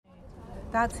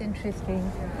That's interesting.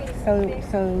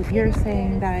 So you're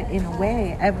saying that in a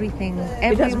way,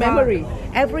 It has memory.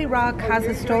 Every rock has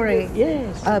a story.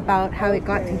 Yes. About how it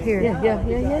got to here. Yeah.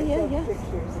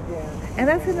 And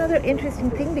that's another interesting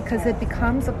thing because it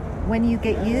becomes when you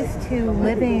get used to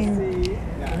living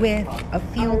with a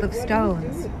field of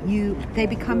stones, they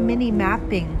become mini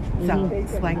mapping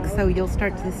zones. Like, so you'll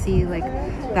start to see like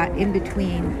that in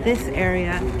between this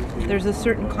area, there's a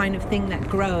certain kind of thing that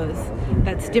grows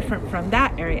that's different from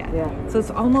that area. Yeah. So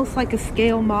it's almost like a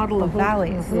scale model of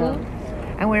valleys. Yeah.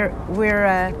 And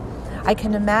we're I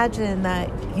can imagine that,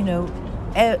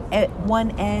 at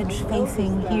one edge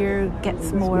facing here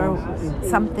gets more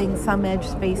something, some edge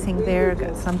facing there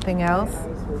gets something else.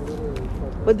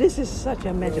 But this is such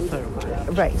a metaphor.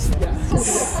 Right.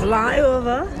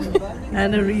 Flyover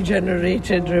and a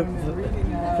regenerated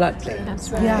floodplain. That's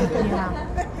right. Yeah.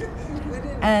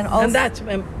 And also, And that's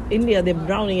India, they're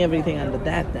drowning everything under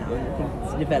that now. I think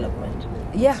it's development.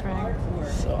 yeah. That's right.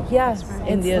 So Yes.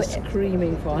 India's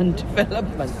screaming for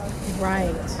development.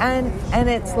 Right. And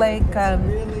it's like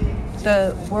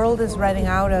the world is running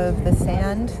out of the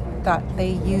sand that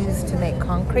they use to make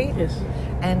concrete. Yes.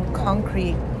 And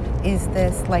concrete is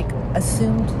this like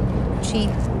assumed cheap,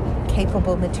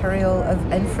 capable material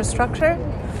of infrastructure.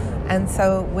 And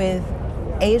so with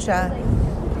Asia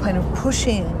kind of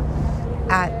pushing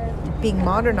at being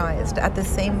modernized at the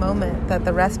same moment that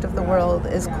the rest of the world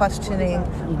is questioning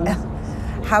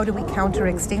how do we counter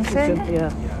extinction?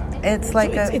 Yeah. It's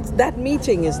like It's that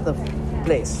meeting is the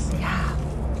place. yeah.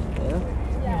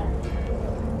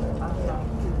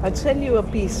 I'd send you a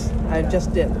piece I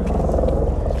just did.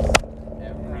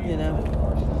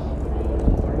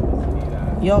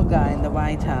 Your guy in the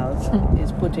White House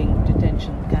is putting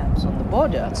detention camps on the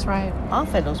border. That's right. Our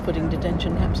fellow's putting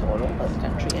detention camps all over the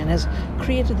country and has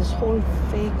created this whole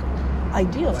fake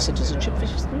idea of citizenship which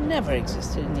has never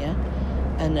existed in here,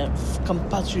 and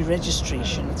compulsory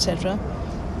registration, etc.,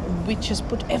 which has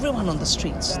put everyone on the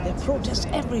streets. There are protests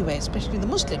everywhere, especially the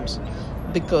Muslims,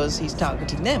 because he's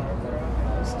targeting them.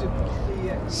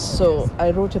 So I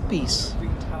wrote a piece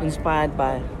inspired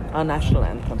by our national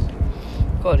anthem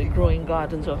called it Growing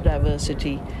Gardens of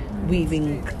Diversity,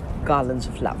 Weaving Garlands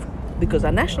of Love. Because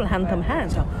our national anthem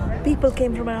has how people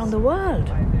came from around the world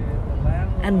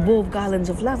and wove garlands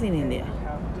of love in India.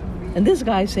 And this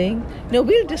guy saying,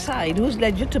 we'll decide who's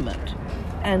legitimate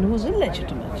and who's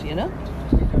illegitimate,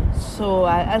 So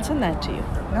I'll send that to you.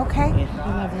 Okay.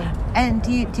 Yeah. And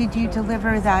did you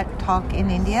deliver that talk in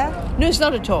India? No, it's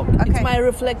not a talk. Okay. It's my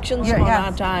reflections on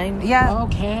our time. Yeah.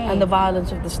 Okay. And the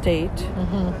violence of the state.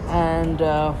 And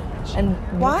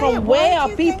Why- from why where do are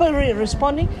you people think-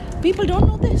 responding? People don't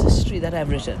know the history that I've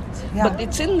written. Yeah. But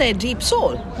it's in their deep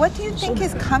soul. What do you think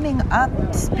is coming up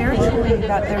spiritually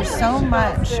that there's so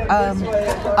much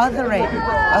othering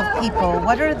of people?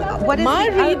 What is My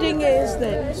the reading is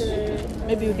that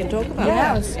maybe we can talk about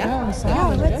Yes. it.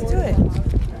 Yeah, let's do it.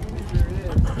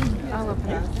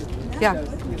 Yeah.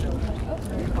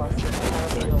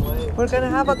 We're gonna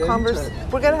have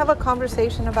a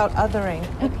conversation about othering.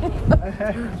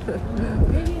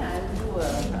 Maybe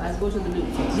I'll go to the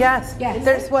news. Yes. Yes.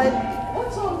 There's one.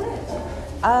 What's all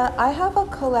this? I have a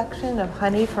collection of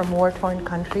honey from war-torn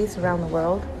countries around the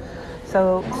world.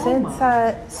 So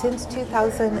since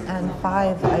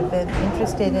 2005, I've been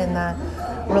interested in the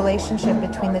relationship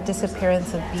between the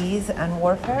disappearance of bees and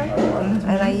warfare.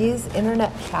 And I use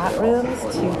internet chat rooms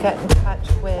to get in touch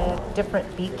with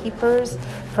different beekeepers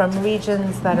from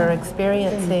regions that are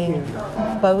experiencing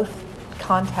both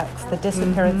contexts, the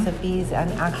disappearance of bees and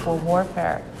actual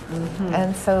warfare.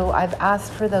 And so I've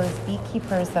asked for those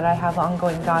beekeepers that I have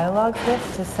ongoing dialogues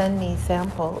with to send me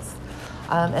samples.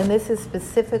 And this is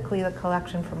specifically the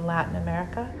collection from Latin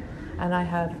America. And I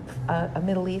have a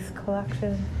Middle East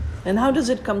collection. And how does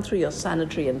it come through your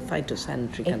sanitary and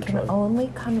phytosanitary It control? can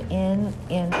only come in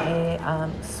a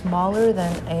smaller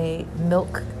than a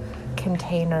milk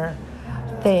container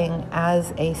thing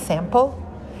as a sample.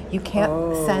 You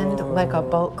can't send like a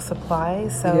bulk supply,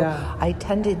 so I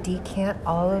tend to decant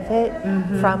all of it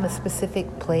from a specific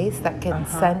place that can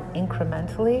send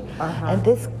incrementally. And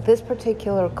this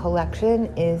particular collection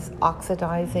is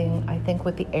oxidizing, I think,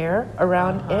 with the air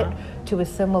around it to a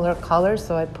similar color.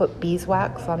 So I put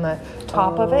beeswax on the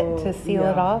top of it to seal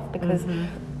it off, because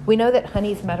we know that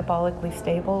honey's metabolically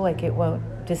stable, like it won't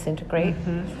disintegrate,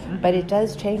 but it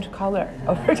does change color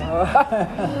over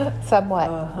time somewhat.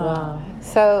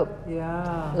 So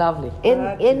Lovely.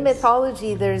 in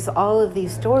mythology, there's all of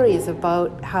these stories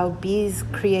about how bees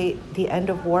create the end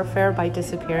of warfare by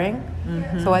disappearing.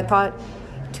 So I thought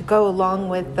to go along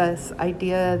with this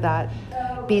idea that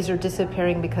bees are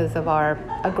disappearing because of our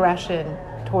aggression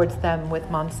towards them with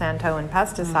Monsanto and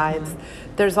pesticides,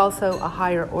 there's also a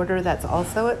higher order that's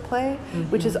also at play,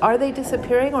 which is, are they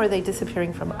disappearing or are they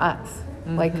disappearing from us?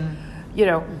 Like, you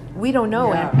know, we don't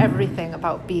know everything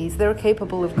about bees. They're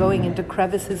capable of going into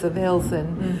crevices of hills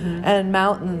and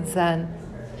mountains,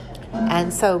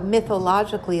 and so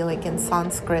mythologically, like in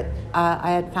Sanskrit,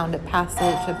 I had found a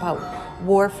passage about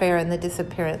warfare and the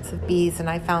disappearance of bees, and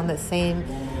I found the same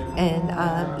in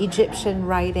Egyptian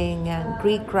writing and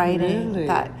Greek writing,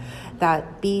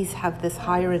 that bees have this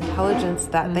higher intelligence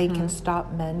that they can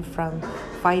stop men from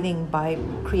fighting by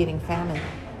creating famine.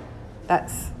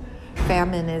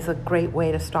 Famine is a great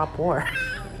way to stop war.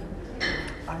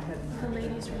 The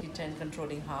ladies were 10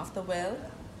 controlling half the wealth,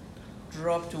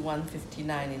 dropped to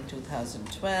 159 in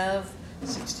 2012,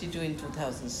 62 in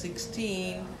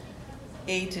 2016,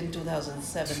 8 in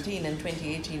 2017, and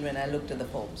 2018 when I looked at the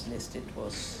Forbes list it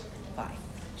was 5.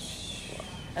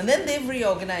 And then they've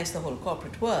reorganized the whole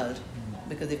corporate world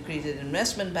because they've created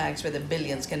investment banks where the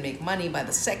billions can make money by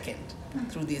the second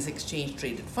through these exchange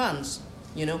traded funds.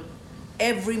 You know,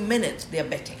 every minute they're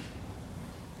betting.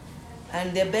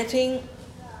 And they're betting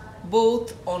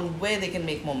both on where they can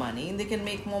make more money. They can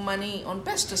make more money on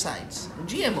pesticides,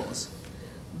 GMOs,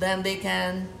 than they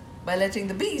can by letting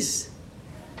the bees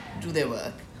do their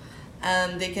work.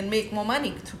 And they can make more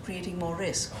money through creating more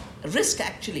risk. Risk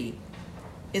actually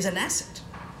is an asset.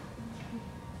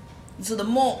 So the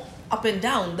more up and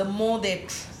down, the more their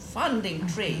funding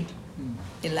trade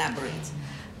elaborates.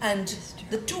 And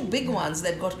the two big ones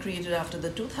that got created after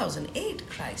the 2008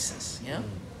 crisis, yeah?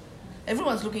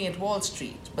 Everyone's looking at Wall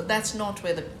Street, but that's not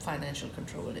where the financial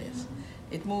control is.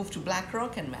 It moved to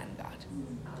BlackRock and Vanguard.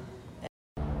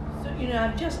 So, you know,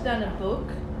 I've just done a book.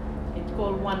 It's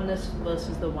called Oneness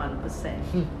versus the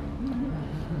 1%.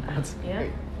 That's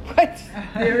great. What?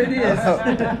 There it is.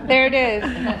 There it is.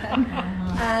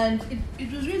 And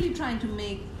it was really trying to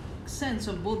make sense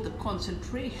of both the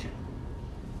concentration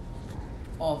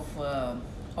of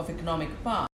economic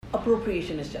power.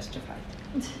 Appropriation is justified.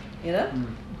 You know?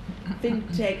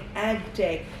 FinTech,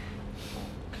 AgTech,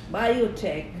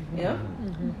 biotech, you know?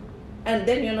 And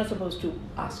then you're not supposed to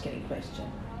ask any question.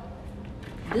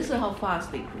 This is how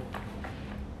fast they grew.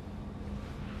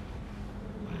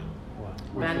 What's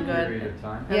the Vanguard. period of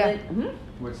time? Yeah.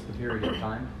 What's the period of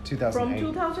time? 2008. From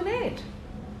 2008.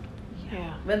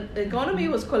 Yeah. When the economy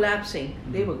was collapsing,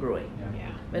 they were growing.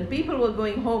 Yeah. When people were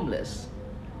going homeless,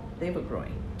 they were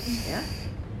growing. Yeah?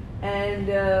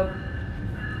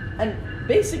 And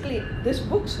basically, this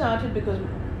book started because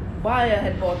Bayer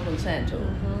had bought Monsanto.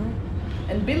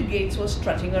 And Bill Gates was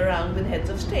strutting around with heads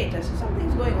of state. I said,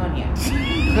 something's going on here.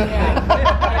 Yeah,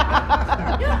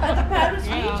 at the Paris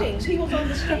meetings, he was on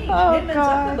the stage, him and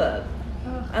Zuckerberg.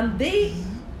 And they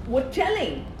were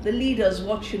telling the leaders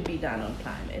what should be done on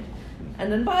climate.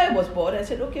 And when Bayer was bought, I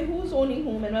said, okay, who's owning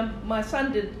whom? And my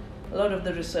son did a lot of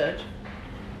the research.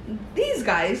 These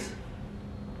guys,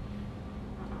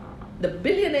 the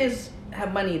billionaires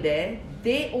have money there.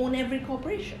 They own every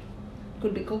corporation.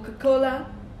 Could be Coca-Cola,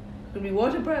 could be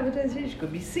water privatization,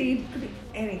 could be seed, could be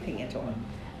anything at all.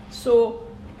 So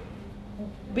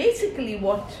basically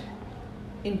what,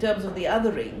 in terms of the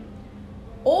othering,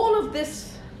 all of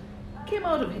this came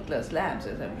out of Hitler's labs,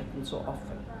 as I've written so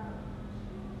often.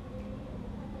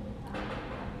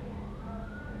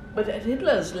 But at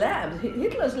Hitler's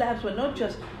labs were not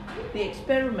just the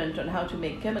experiment on how to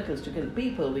make chemicals to kill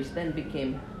people, which then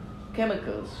became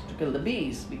chemicals to kill the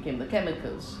bees, became the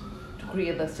chemicals to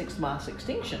create the sixth mass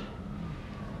extinction.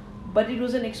 But it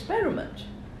was an experiment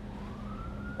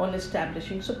on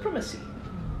establishing supremacy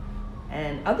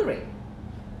and othering.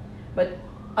 But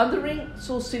othering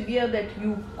so severe that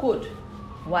you could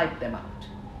wipe them out.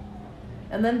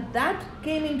 And then that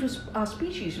came into our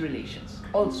species relations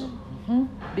also.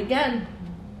 Began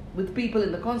with people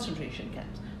in the concentration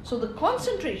camps. So the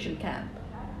concentration camp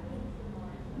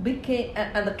became,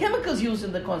 and the chemicals used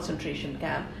in the concentration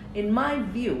camp, in my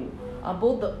view, are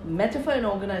both the metaphor and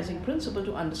organizing principle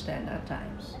to understand our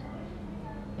times.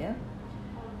 Yeah?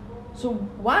 So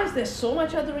why is there so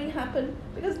much othering happen?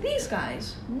 Because these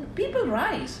guys, people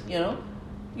rise, you know.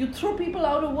 You throw people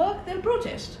out of work, they'll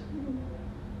protest.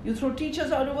 You throw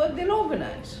teachers out of work, they'll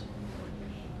organize.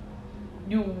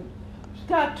 You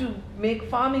start to make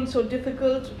farming so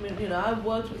difficult. You know, I've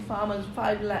worked with farmers,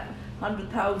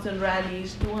 500,000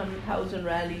 rallies, 200,000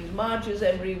 rallies, marches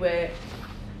everywhere.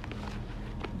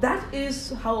 That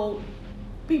is how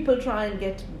people try and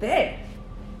get their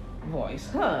voice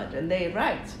heard and their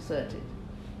rights asserted.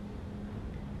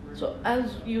 So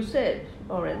as you said,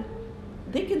 Oren,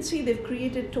 they can see they've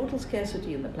created total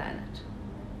scarcity in the planet.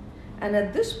 And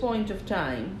at this point of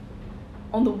time,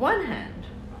 on the one hand,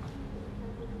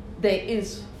 there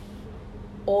is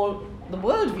all the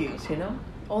worldviews,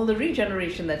 all the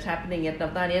regeneration that's happening at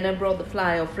Navdanya. And I brought the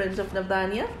flyer of Friends of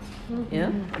Navdanya,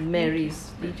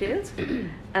 Mary's details,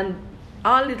 and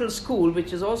our little school,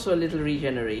 which is also a little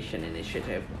regeneration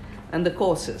initiative, and the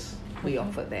courses we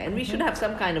offer there. And we should have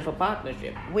some kind of a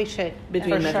partnership. We should.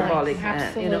 Between for metabolic sure. and,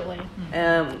 Absolutely.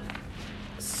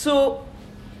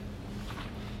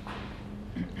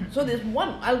 So there's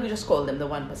one, I'll just call them the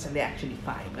 1%, they're actually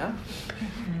 5, huh?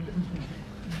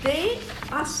 They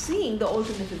are seeing the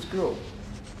alternatives grow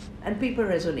and people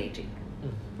resonating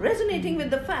with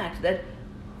the fact that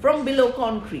from below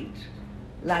concrete,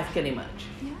 life can emerge.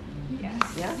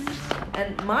 Yes. Yeah?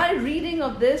 And my reading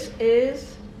of this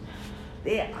is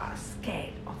they are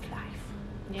scared of life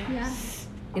Yes.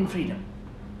 in freedom.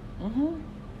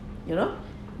 You know?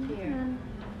 Yeah.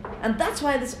 And that's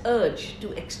why this urge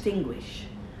to extinguish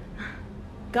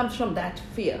comes from that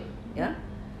fear. Yeah?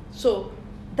 So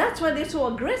that's why they're so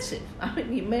aggressive. I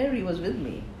mean, Mary was with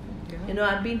me.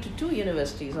 I've been to 2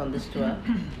 universities on this tour.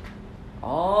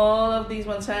 All of these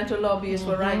Monsanto lobbyists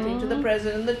were writing to the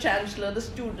president, the chancellor, the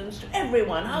students, to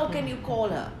everyone. How can you call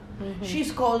her?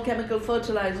 She's called chemical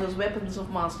fertilizers weapons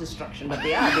of mass destruction, but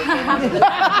they are.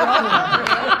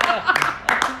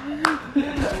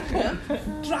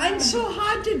 Trying so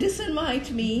hard to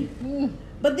disinvite me,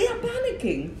 but they are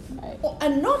panicking.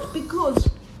 And not because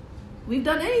we've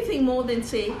done anything more than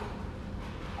say,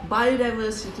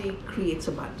 biodiversity creates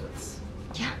abundance.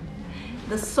 Yeah.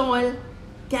 The soil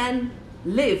can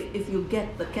live if you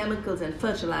get the chemicals and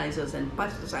fertilizers and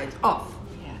pesticides off.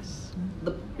 Yes.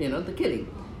 The killing.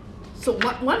 So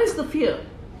one is the fear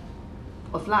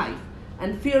of life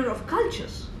and fear of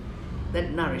cultures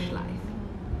that nourish life.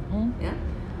 Yeah?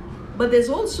 But there's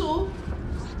also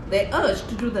the urge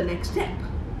to do the next step.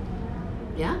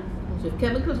 Yeah? So if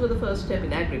chemicals were the first step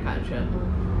in agriculture,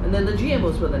 and then the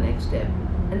GMOs were the next step,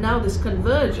 and now this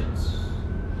convergence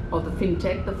of the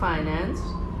fintech, the finance.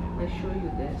 I show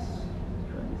you this.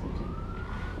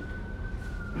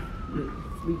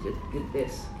 We just get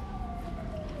this.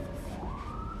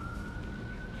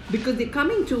 Because they're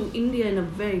coming to India in a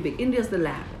very big, India's the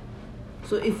lab.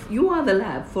 So if you are the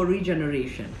lab for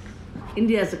regeneration,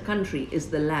 India as a country is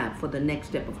the lab for the next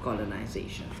step of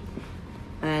colonization.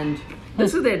 And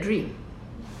this is their dream.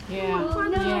 Yeah.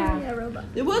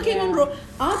 They're working on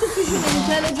artificial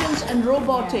intelligence and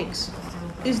robotics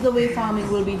is the way farming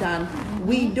will be done.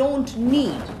 We don't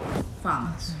need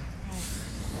farmers.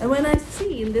 And when I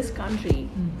see in this country,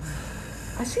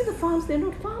 I see the farms, they're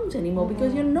not farms anymore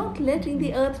because you're not letting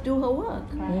the earth do her work.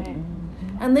 Right.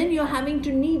 And then you're having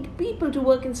to need people to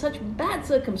work in such bad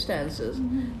circumstances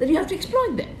that you have to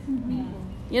exploit them.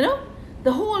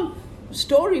 The whole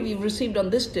story we've received on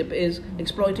this tip is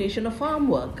exploitation of farm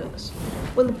workers.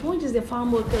 Well, the point is they're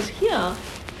farm workers here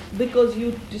because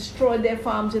you destroyed their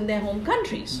farms in their home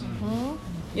countries.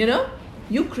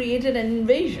 You created an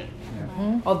invasion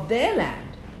of their land.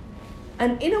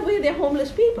 And in a way, they're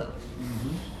homeless people.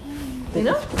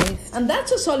 And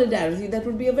that's a solidarity that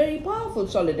would be a very powerful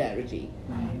solidarity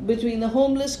between the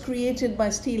homeless created by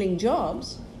stealing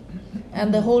jobs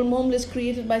and the whole homeless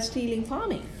created by stealing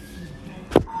farming.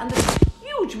 And the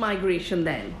huge migration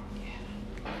then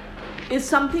is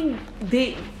something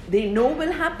they know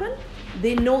will happen.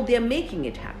 They know they're making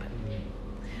it happen.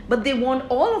 But they want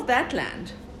all of that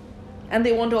land and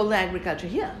they want all the agriculture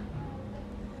here.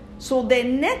 So their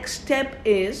next step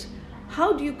is,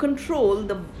 how do you control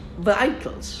the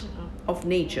vitals of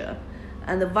nature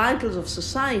and the vitals of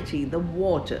society, the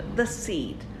water, the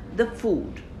seed, the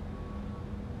food,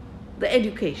 the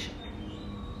education?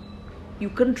 You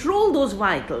control those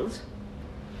vitals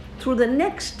through the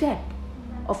next step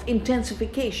of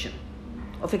intensification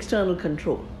of external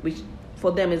control, which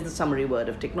for them is the summary word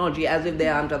of technology, as if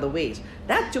there aren't other ways.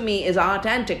 That to me is art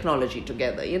and technology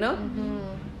together,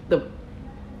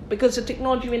 because the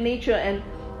technology with nature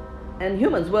and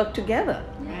humans work together.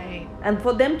 Right. And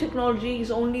for them, technology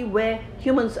is only where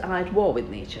humans are at war with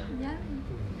nature.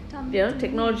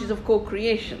 Technologies of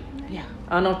co-creation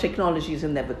are not technologies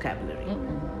in their vocabulary.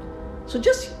 So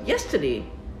just yesterday,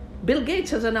 Bill Gates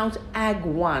has announced Ag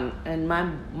 1, and my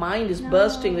mind is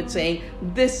bursting with saying,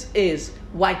 this is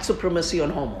white supremacy on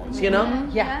hormones,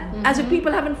 As if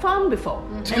people haven't farmed before.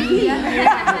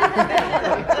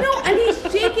 And he's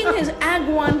taking his Ag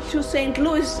 1 to St.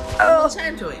 Louis,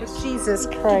 Monsanto is. Jesus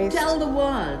To Christ. tell the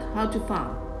world how to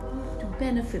farm, to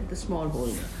benefit the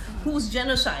smallholder, whose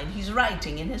genocide he's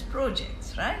writing in his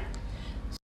projects, right?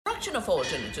 Construction of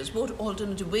alternatives, both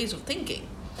alternative ways of thinking,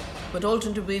 but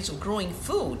alternative ways of growing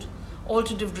food,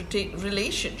 alternative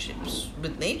relationships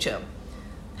with nature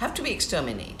have to be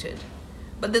exterminated.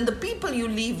 But then the people you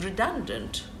leave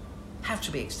redundant have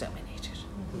to be exterminated.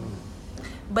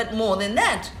 But more than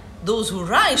that, those who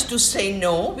rise to say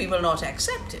no, we will not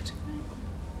accept it.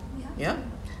 Yeah?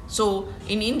 So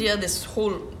in India, this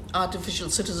whole artificial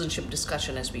citizenship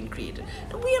discussion has been created.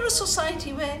 We are a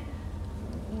society where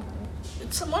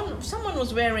someone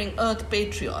was wearing Earth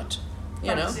Patriot,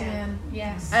 you know,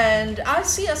 Yes. and I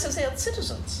see us as Earth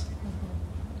citizens.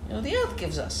 You know, the Earth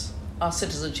gives us our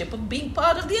citizenship of being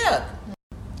part of the Earth.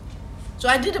 So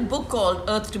I did a book called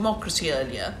Earth Democracy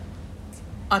earlier,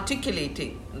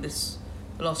 articulating this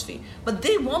philosophy. But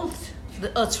they want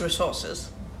the Earth's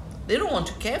resources. They don't want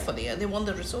to care for the Earth, they want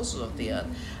the resources of the Earth.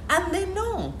 And they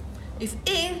know if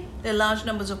A, there are large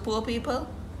numbers of poor people,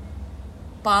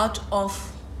 part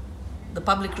of the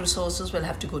public resources will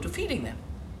have to go to feeding them.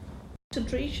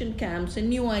 Concentration camps, a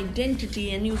new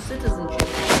identity, a new citizenship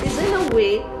is in a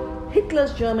way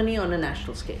Hitler's Germany on a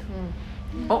national scale,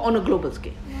 or on a global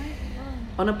scale,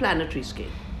 on a planetary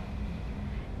scale.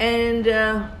 And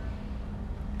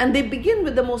they begin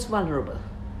with the most vulnerable.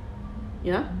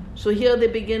 Yeah? So here they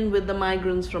begin with the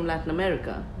migrants from Latin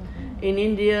America. In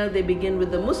India, they begin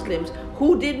with the Muslims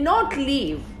who did not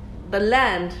leave the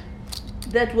land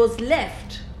that was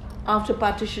left after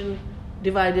partition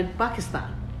divided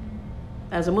Pakistan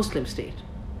as a Muslim state.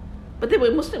 But there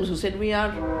were Muslims who said, we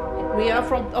are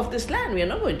of this land, we are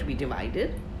not going to be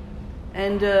divided.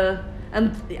 And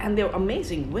they were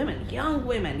amazing women, young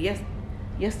women.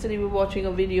 Yesterday we were watching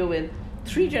a video with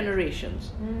 3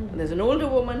 generations. And there's an older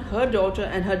woman, her daughter,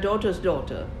 and her daughter's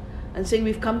daughter, and saying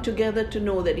we've come together to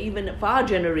know that even if our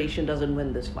generation doesn't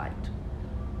win this fight,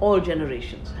 all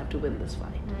generations have to win this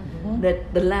fight.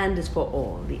 That the land is for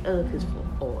all, the earth is for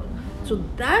all. So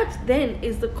that then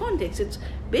is the context. It's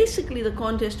basically the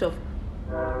context of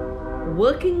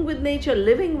working with nature,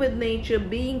 living with nature,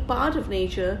 being part of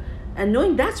nature, and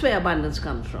knowing that's where abundance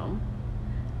comes from.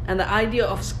 And the idea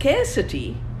of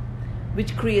scarcity,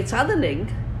 which creates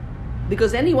othering,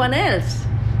 because anyone else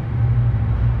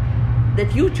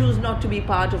that you choose not to be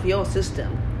part of your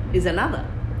system is another.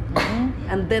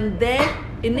 And then there,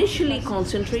 initially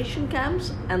concentration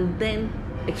camps and then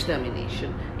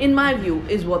extermination, in my view,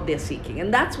 is what they're seeking.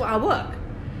 And that's our work,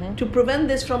 to prevent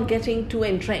this from getting too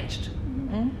entrenched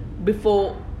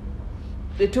before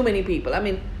there are too many people. I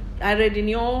mean, I read in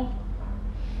your,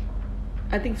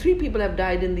 I think 3 people have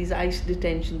died in these ICE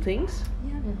detention things.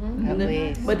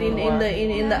 But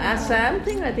in the Assam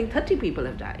thing, I think 30 people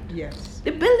have died. Yes.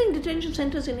 They're building detention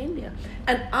centers in India.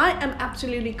 And I am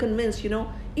absolutely convinced,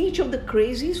 each of the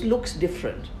crazies looks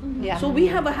different. Yeah. So we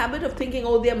have a habit of thinking,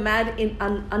 oh, they're mad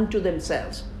unto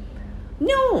themselves.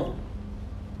 No.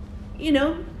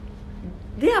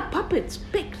 They are puppets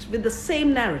picked with the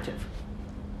same narrative.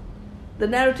 The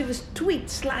narrative is tweaked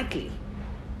slightly.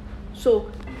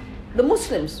 So the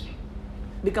Muslims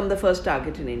become the first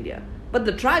target in India. But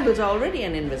the tribals are already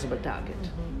an invisible target.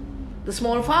 The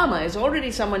small farmer is already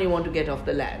someone you want to get off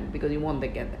the land because you want to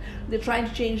get there. They're trying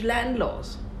to change land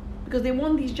laws because they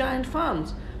want these giant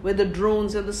farms where the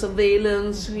drones and the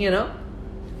surveillance,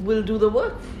 will do the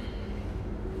work.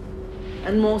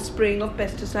 And more spraying of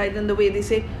pesticides, and the way they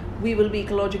say we will be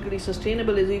ecologically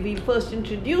sustainable is we will first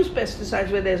introduce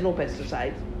pesticides where there's no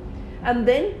pesticides. And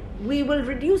then we will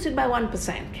reduce it by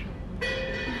 1%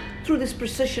 through this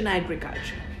precision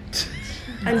agriculture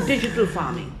and digital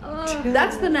farming.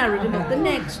 That's the narrative of the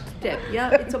next step.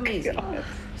 Yeah, it's amazing.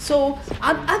 So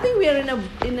I think we are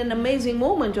in an amazing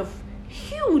moment of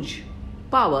huge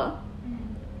power,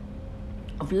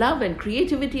 of love and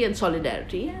creativity and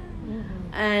solidarity,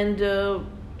 and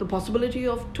the possibility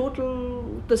of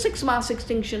the 6th mass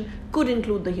extinction could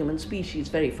include the human species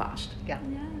very fast. Yeah.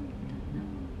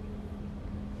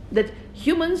 That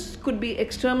humans could be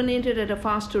exterminated at a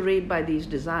faster rate by these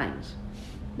designs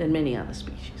than many other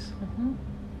species.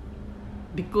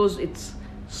 Because it's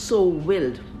so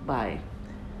willed by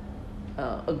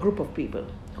a group of people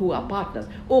who are partners.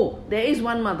 Oh, there is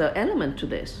one other element to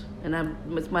this, and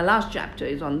my last chapter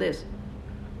is on this.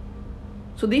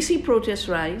 So they see protests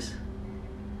rise,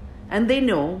 and they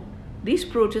know these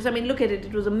protests, look at it,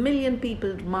 it was 1 million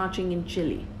people marching in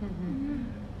Chile.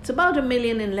 It's about 1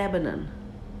 million in Lebanon.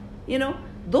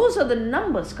 Those are the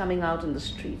numbers coming out in the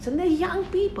streets, and they're young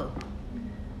people.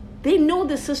 They know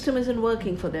the system isn't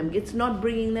working for them. It's not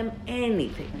bringing them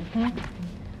anything.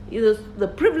 The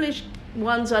privileged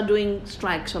ones are doing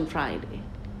strikes on Friday,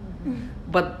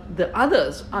 but the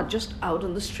others are just out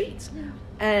on the streets.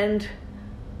 And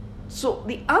so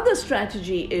the other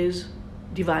strategy is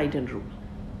divide and rule.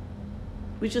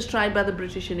 which was tried by the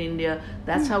British in India.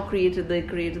 That's how they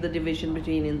created the division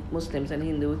between Muslims and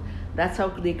Hindus. That's how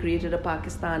they created a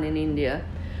Pakistan in India.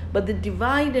 But the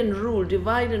divide and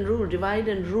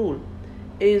rule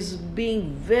is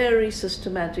being very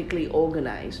systematically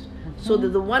organized, so that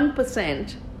the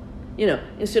 1%,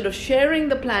 instead of sharing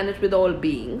the planet with all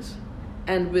beings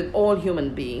and with all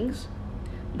human beings,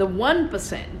 the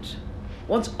 1%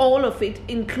 wants all of it,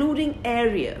 including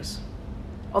areas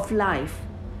of life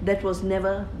that was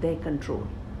never their control.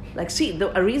 Like, see,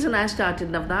 the reason I started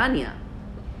Navdanya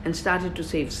and started to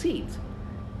save seeds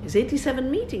is 87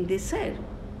 meeting, they said,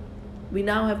 we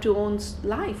now have to own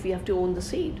life, we have to own the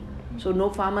seed. So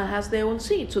no farmer has their own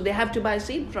seed, so they have to buy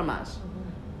seed from us.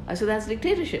 I said, that's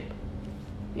dictatorship.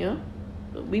 We'll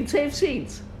save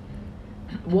seeds.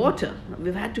 Water,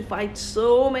 we've had to fight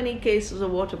so many cases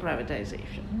of water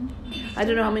privatization. I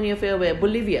don't know how many of you are aware,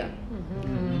 Bolivia,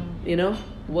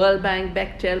 World Bank,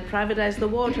 Bechtel privatized the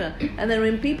water. And then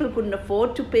when people couldn't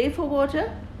afford to pay for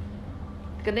water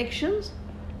connections,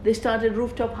 they started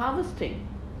rooftop harvesting.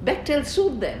 Bechtel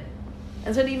sued them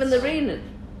and said even the rain.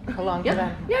 How long did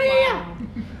that? Yeah.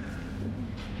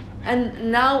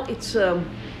 And now it's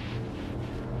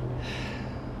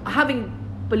having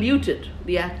polluted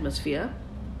the atmosphere.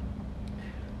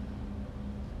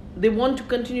 They want to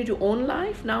continue to own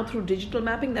life now through digital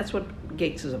mapping. That's what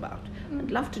Gates is about. I'd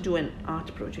love to do an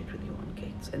art project with you on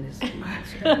Gates and his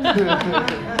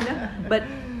But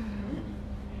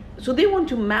so they want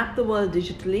to map the world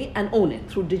digitally and own it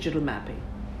through digital mapping.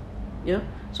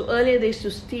 So earlier they used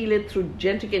to steal it through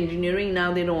genetic engineering.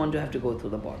 Now they don't want to have to go through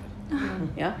the border.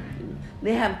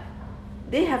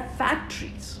 They have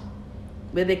factories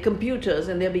where they're computers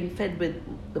and they're being fed with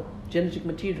the genetic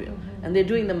material, and they're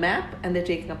doing the map and they're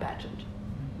taking a patent.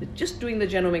 They're just doing the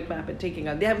genomic map and taking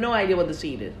out. They have no idea what the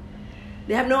seed is.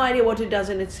 They have no idea what it does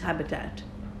in its habitat.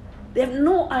 They have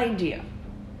no idea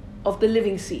of the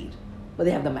living seed, but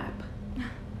they have the map.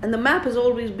 And the map has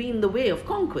always been the way of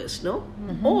conquest, no?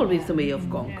 Always the way of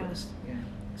conquest.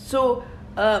 So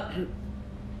the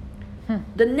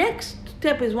next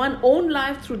step is one, own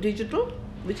life through digital,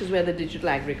 which is where the digital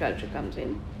agriculture comes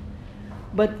in.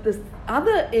 But the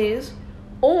other is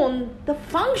own the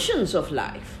functions of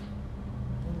life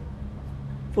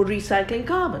for recycling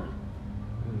carbon.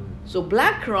 So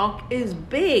BlackRock is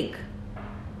big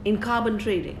in carbon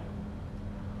trading.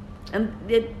 And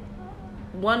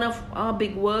one of our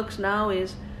big works now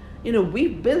is,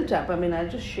 we've built up, I'll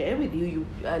just share with you,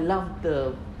 I love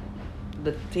the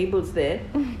tables there.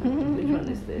 Which one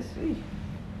is this?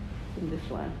 This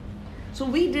one. So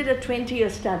we did a 20-year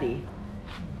study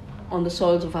on the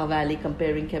soils of our valley,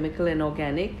 comparing chemical and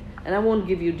organic, and I won't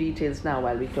give you details now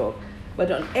while we talk, but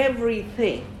on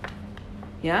everything,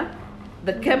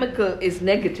 the chemical is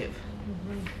negative,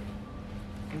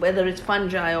 whether it's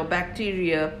fungi or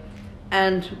bacteria,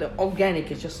 and the organic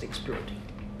is just exploding.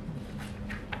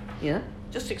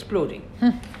 Just exploding.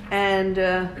 And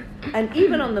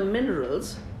even on the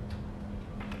minerals,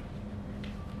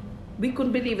 we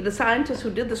couldn't believe it. The scientist who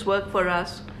did this work for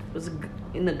us was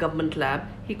in a government lab.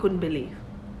 He couldn't believe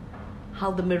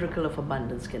how the miracle of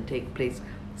abundance can take place.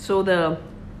 So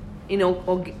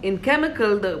in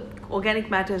chemical, the organic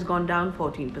matter has gone down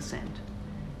 14%.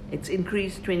 It's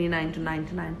increased 29 to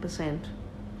 99%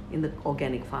 in the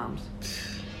organic farms.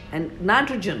 And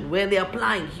nitrogen, where they're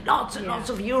applying lots and lots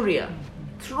of urea,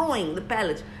 throwing the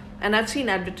pellets. And I've seen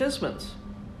advertisements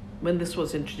when this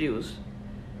was introduced.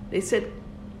 They said,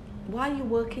 why are you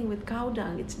working with cow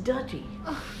dung? It's dirty.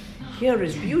 Here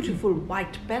is beautiful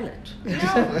white pellet.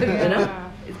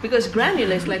 It's because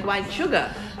granular is like white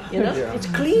sugar. It's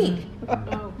clean.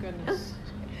 Oh, goodness.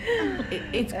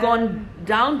 It's gone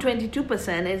down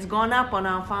 22%. It's gone up on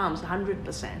our farms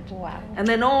 100%. Wow. And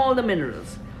then all the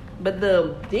minerals. But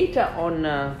the data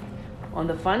on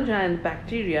the fungi and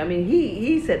bacteria,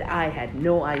 he said, I had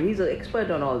no idea. He's an expert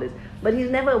on all this. But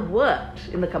he's never worked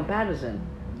in the comparison.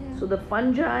 Yeah. So the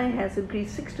fungi has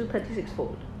increased 6 to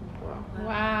 36-fold.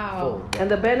 Wow. And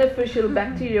the beneficial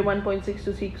bacteria 1.6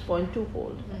 to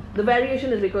 6.2-fold. The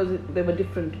variation is because there were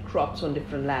different crops on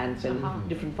different lands and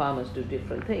different farmers do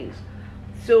different things.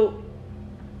 So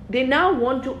they now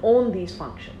want to own these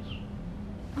functions.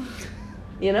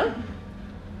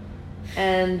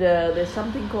 And there's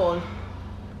something called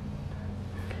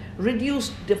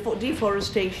reduced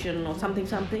deforestation or something.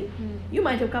 You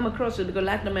might have come across it because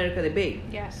Latin America, they're big.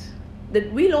 Yes.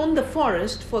 That we'll own the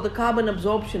forest for the carbon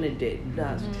absorption it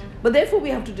does. But therefore we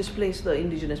have to displace the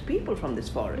indigenous people from this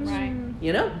forest. Right.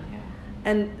 Yeah.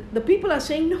 And the people are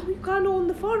saying, no, you can't own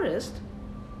the forest.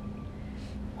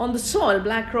 On the soil,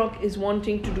 BlackRock is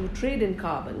wanting to do trade in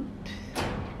carbon.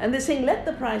 And they're saying, let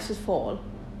the prices fall.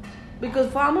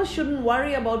 Because farmers shouldn't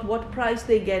worry about what price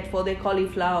they get for their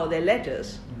cauliflower or their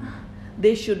lettuce.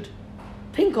 They should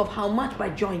think of how much by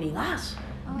joining us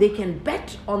they can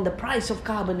bet on the price of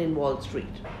carbon in Wall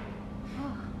Street.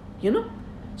 You know?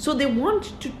 So they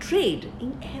want to trade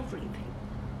in everything.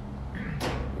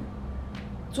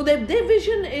 So their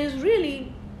vision is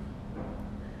really,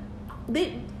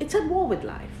 it's at war with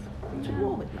life. It's at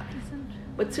war with life.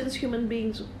 But since human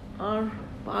beings are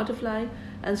part of life,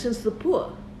 and since the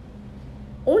poor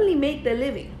only make their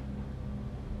living,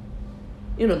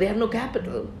 they have no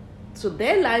capital, so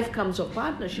their life comes of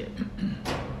partnership.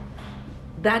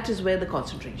 That is where the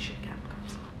concentration camp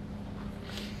comes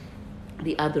in.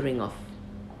 The othering of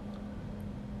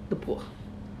the poor.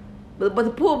 But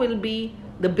the poor will be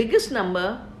the biggest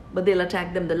number, but they'll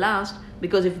attack them the last,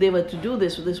 because if they were to do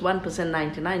this, 1%,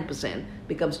 99%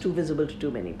 becomes too visible to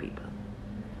too many people.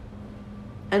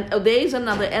 And there is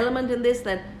another element in this,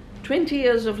 that 20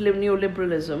 years of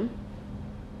neoliberalism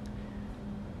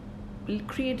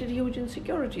created huge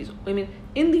insecurities. I mean,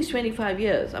 in these 25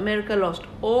 years, America lost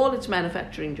all its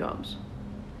manufacturing jobs.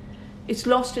 It's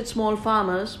lost its small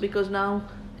farmers, because now,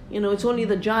 it's only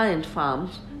the giant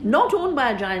farms, not owned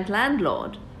by a giant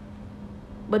landlord,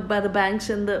 but by the banks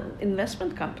and the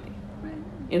investment company.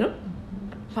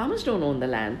 Farmers don't own the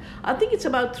land. I think it's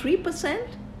about 3%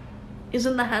 is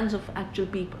in the hands of actual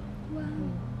people. Wow.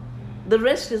 The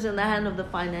rest is in the hand of the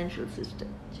financial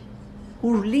system,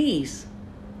 who lease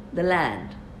the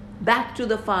land back to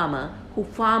the farmer who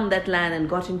farmed that land and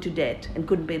got into debt and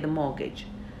couldn't pay the mortgage.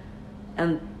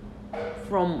 And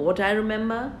from what I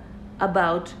remember,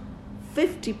 about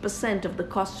 50% of the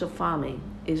cost of farming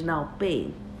is now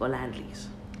paid for land lease.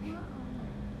 Wow.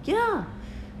 Yeah.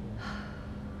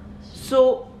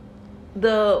 So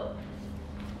the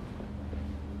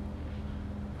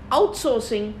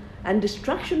outsourcing and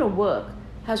destruction of work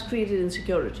has created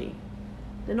insecurity.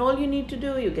 Then all you need to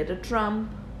do, you get a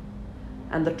Trump,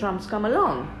 and the Trumps come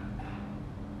along.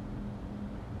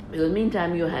 In the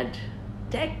meantime, you had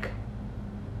tech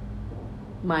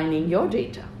mining your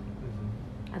data.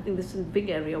 I think this is a big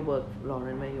area of work,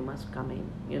 Lauren, where you must come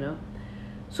in,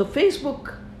 So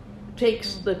Facebook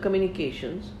takes the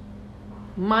communications,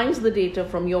 mines the data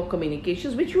from your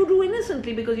communications, which you do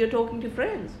innocently because you're talking to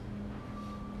friends.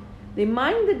 They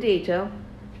mine the data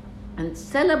and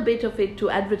sell a bit of it to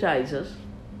advertisers.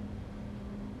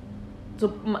 So,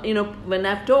 when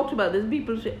I've talked about this,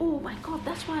 people say, oh my God,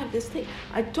 that's why I have this thing.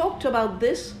 I talked about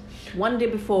this one day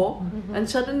before, and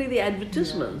suddenly the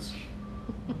advertisements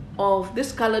of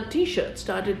this colored t-shirt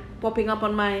started popping up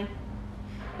on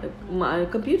my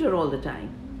computer all the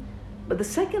time. But the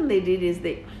second they did is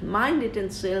they mined it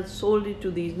and sold it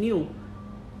to these new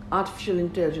artificial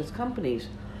intelligence companies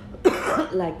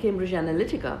like Cambridge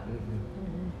Analytica,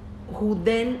 who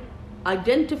then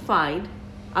identified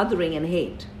othering and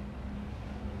hate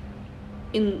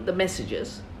in the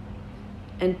messages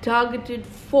and targeted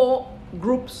 4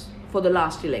 groups for the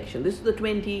last election. This is the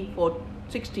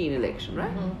 2016 election,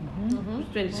 right?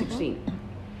 2016.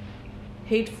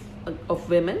 Hate of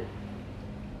women,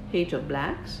 hate of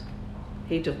blacks,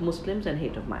 hate of Muslims, and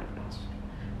hate of migrants.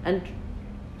 And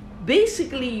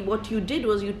basically what you did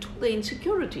was you took the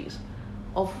insecurities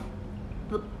of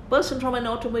the person from an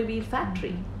automobile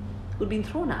factory who'd been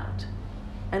thrown out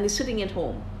and is sitting at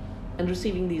home and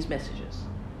receiving these messages.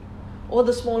 Or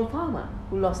the small farmer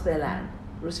who lost their land,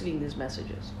 receiving these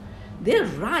messages. They're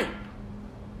ripe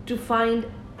to find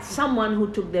someone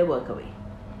who took their work away,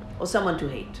 or someone to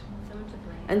hate.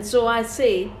 And so I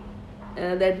say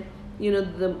that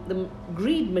the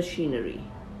greed machinery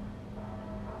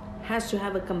has to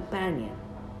have a companion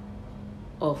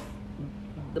of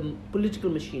the political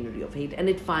machinery of hate, and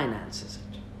it finances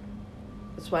it.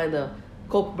 That's why the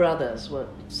Koch brothers were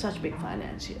such big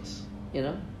financiers,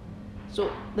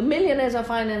 So the millionaires are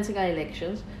financing our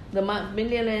elections. The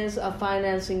millionaires are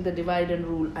financing the divide and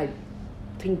rule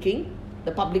thinking,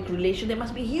 the public relation. There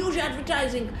must be huge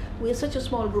advertising. We're such a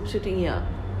small group sitting here.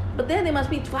 But then there must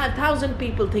be 5,000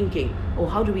 people thinking, oh,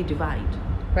 how do we divide?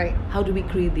 Right. How do we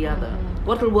create the other?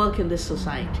 What will work in this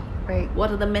society? Right.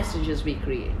 What are the messages we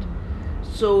create?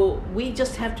 So we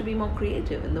just have to be more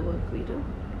creative in the work we do.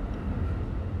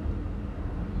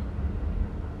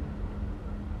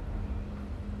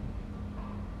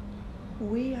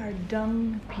 We are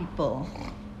dung people.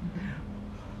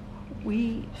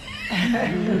 We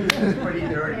That's pretty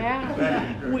dirty. Yeah.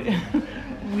 That is dirty.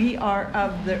 we are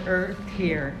of the earth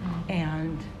here,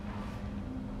 and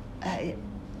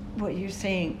what you're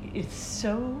saying is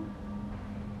so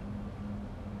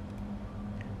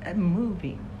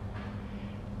moving.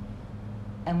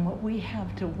 And what we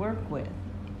have to work with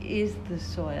is the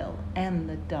soil and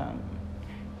the dung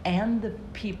and the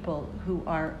people who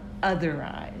are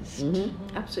otherized.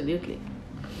 Mm-hmm. Absolutely.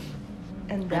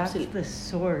 And that's Absolutely. the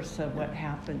source of what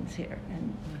happens here.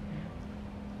 And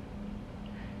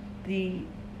the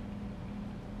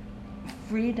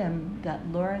freedom that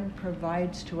Lauren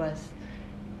provides to us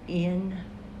in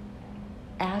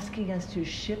asking us to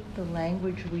shift the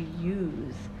language we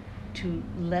use to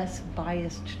less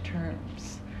biased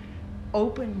terms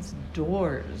opens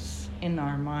doors in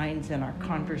our minds and our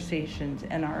conversations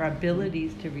and our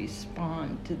abilities to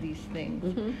respond to these things.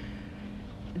 Mm-hmm.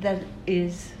 That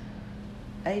is,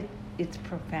 it's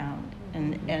profound,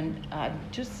 and I'm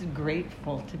just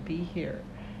grateful to be here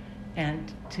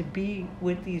and to be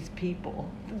with these people,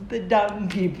 the dumb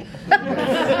people,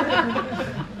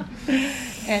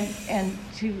 and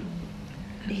to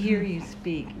hear you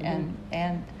speak and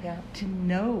Yeah. to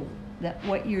know that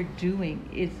what you're doing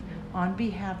is on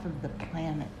behalf of the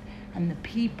planet and the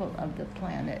people of the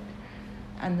planet.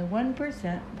 And the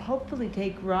 1% hopefully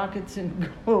take rockets and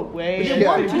go away. They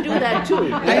want to do that too.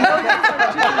 I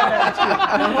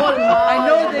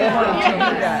know they want to do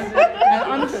that.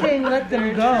 I'm saying let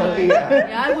them go.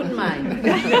 Yeah, I wouldn't mind.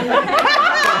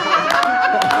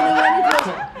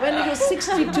 When it was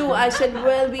 62, I said,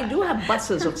 well, we do have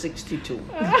buses of 62.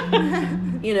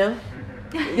 You know?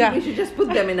 Yeah. We should just put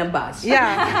them in a bus.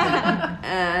 Yeah.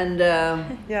 And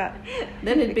Yeah.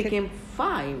 then it became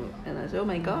 5. And I said, oh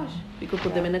my gosh, we could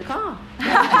put them in a car.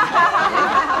 Yeah.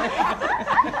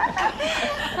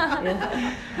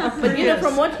 But you know,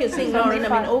 from what you're saying, Lauren,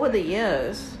 I mean, over the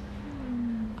years,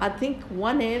 I think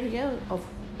one area of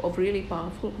really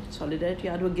powerful solidarity,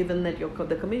 given that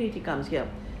the community comes here.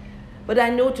 But I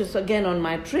noticed again on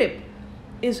my trip,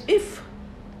 is if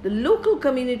the local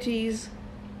communities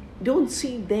don't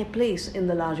see their place in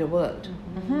the larger world,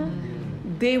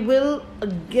 they will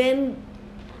again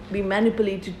be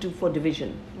manipulated for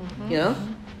division, you know,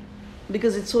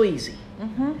 because it's so easy.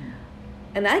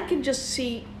 And I can just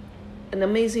see an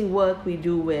amazing work we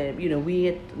do where, you know, we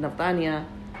at Naftania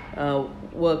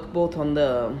work both on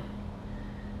the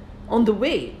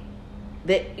way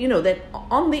that, you know, that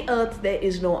on the earth there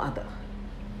is no other.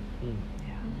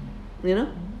 You know?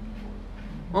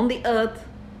 On the earth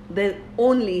there are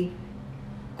only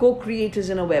co-creators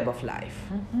in a web of life.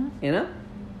 You know?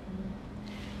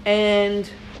 And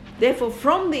therefore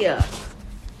from the earth,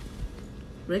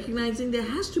 recognizing there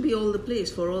has to be all the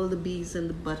place for all the bees and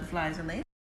the butterflies and the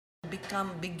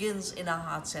begins in our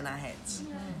hearts and our heads.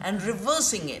 And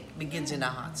reversing it begins in our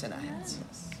hearts and our heads.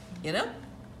 You know?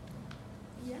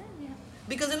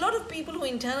 Because a lot of people who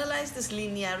internalize this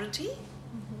linearity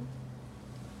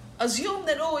assume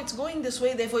that, oh, it's going this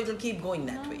way, therefore it'll keep going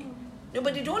that way. No,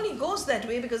 but it only goes that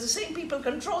way because the same people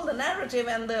control the narrative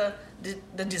and the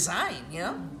design, you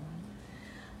know?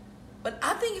 But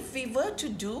I think if we were to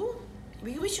do,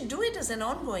 we should do it as an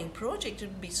ongoing project. It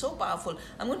would be so powerful.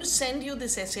 I'm going to send you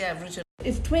this essay I've written.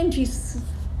 If 20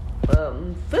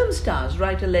 film stars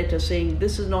write a letter saying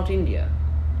this is not India,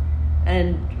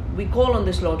 and we call on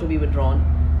this law to be withdrawn,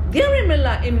 they're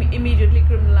immediately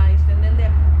criminalized, and then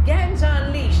their gangs are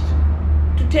unleashed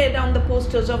to tear down the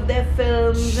posters of their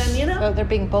films, and you know. So they're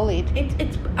being bullied.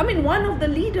 I mean, one of the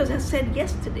leaders has said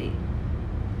yesterday,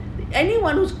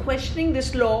 anyone who's questioning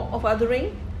this law of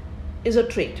othering is a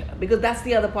traitor, because that's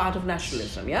the other part of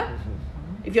nationalism, yeah?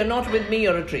 If you're not with me,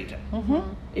 you're a traitor.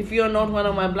 If you're not one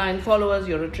of my blind followers,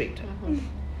 you're a traitor.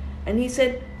 And he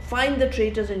said, find the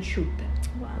traitors and shoot them.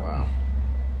 Wow.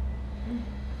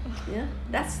 Yeah,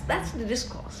 that's the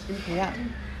discourse. Yeah.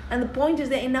 And the point is,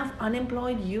 there are enough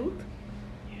unemployed youth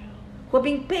who are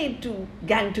being paid to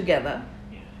gang together,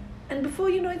 and before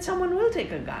you know it, someone will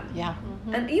take a gun. Yeah.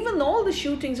 And even all the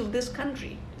shootings of this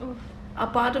country are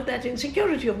part of that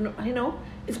insecurity of, you know,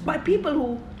 it's by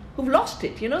people who've lost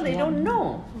it, you know, they don't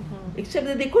know, except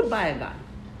that they could buy a gun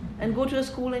and go to a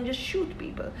school and just shoot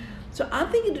people. So I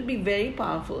think it would be very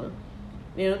powerful,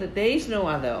 you know, that there is no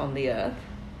other on the earth,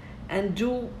 and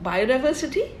do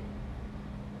biodiversity,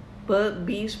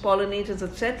 bees, pollinators,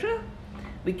 etc.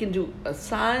 We can do a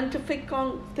scientific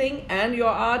thing and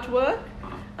your artwork,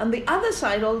 and the other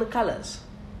side, all the colors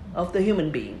of the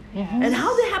human being. And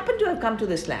how they happen to have come to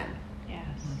this land.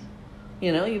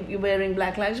 You know, you're wearing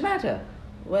Black Lives Matter.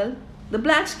 Well, the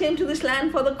blacks came to this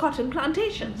land for the cotton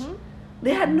plantations.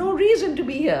 They had no reason to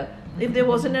be here if there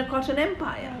wasn't a cotton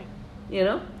empire. You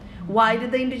know, why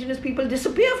did the indigenous people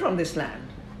disappear from this land?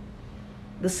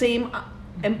 The same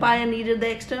empire needed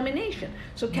their extermination.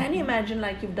 So can you imagine,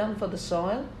 like you've done for the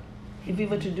soil, if we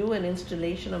were to do an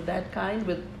installation of that kind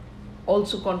with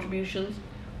also contributions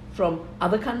from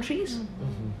other countries,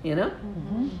 you know?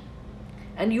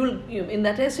 And in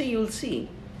that essay you'll see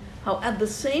how at the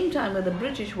same time when the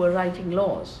British were writing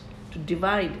laws to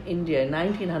divide India in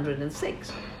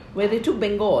 1906, where they took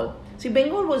Bengal. See,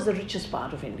 Bengal was the richest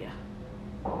part of India.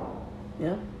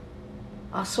 Yeah?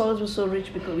 Our soils were so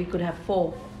rich because we could have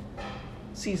 4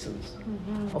 seasons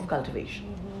of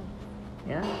cultivation.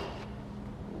 Yeah?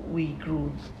 We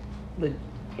grew the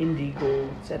indigo,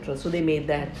 etc. So they made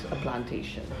that a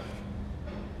plantation.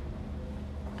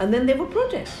 And then there were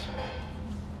protests.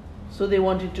 So they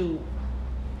wanted to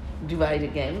divide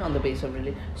again on the basis of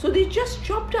religion. So they just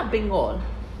chopped up Bengal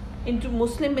into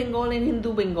Muslim Bengal and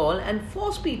Hindu Bengal and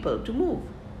forced people to move.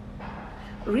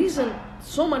 Reason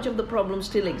so much of the problem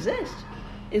still exists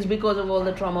is because of all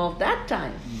the trauma of that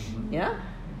time. Yeah?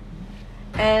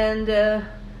 And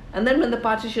then when the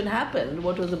partition happened,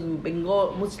 what was the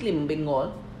Bengal, Muslim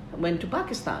Bengal went to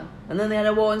Pakistan. And then they had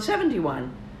a war in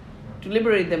 71 to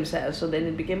liberate themselves. So then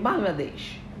it became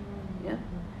Bangladesh. Yeah?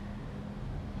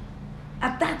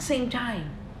 At that same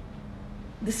time,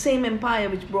 the same empire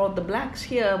which brought the blacks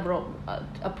here,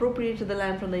 appropriated the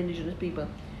land from the indigenous people,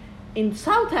 in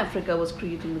South Africa was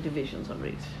creating the divisions on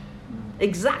race.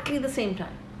 Exactly the same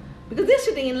time. Because they're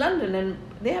sitting in London and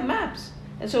they have maps.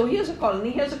 And so here's a colony,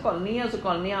 here's a colony, here's a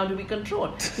colony, how do we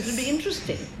control? It would be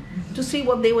interesting to see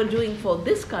what they were doing for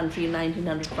this country in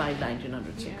 1905,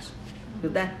 1906.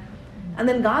 With that. And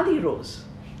then Gandhi rose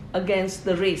against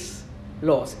the race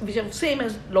laws, which are the same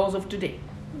as laws of today.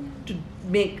 To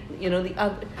make,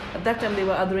 at that time they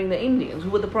were othering the Indians, who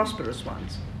were the prosperous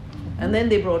ones. And then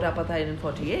they brought apartheid in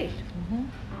 48.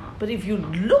 But if you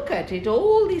look at it,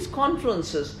 all these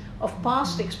conferences of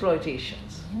past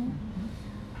exploitations,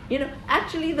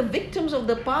 actually the victims of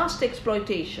the past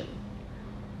exploitation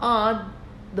are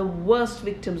the worst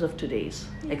victims of today's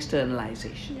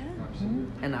externalization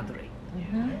and othering.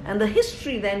 And the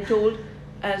history then told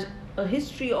as a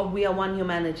history of we are one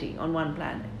humanity on one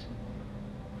planet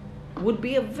would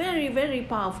be a very, very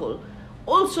powerful,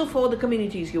 also for the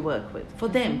communities you work with, for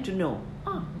them to know,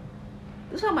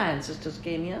 this is how my ancestors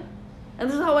came here, and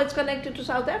this is how it's connected to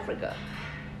South Africa.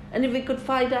 And if we could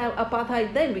fight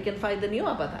apartheid then, we can fight the new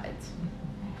apartheids.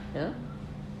 Yeah?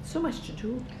 So much to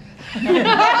do.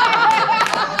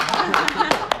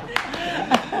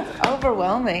 It's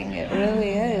overwhelming, it really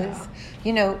is.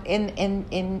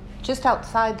 In just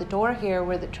outside the door here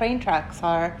where the train tracks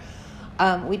are,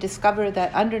 we discovered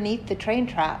that underneath the train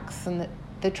tracks, and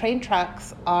the train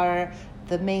tracks are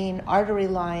the main artery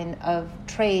line of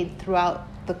trade throughout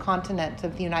the continent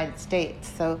of the United States.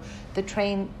 So the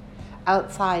train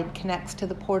outside connects to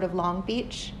the port of Long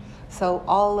Beach. So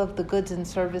all of the goods and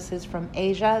services from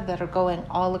Asia that are going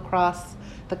all across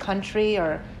the country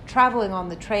are traveling on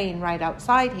the train right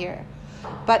outside here.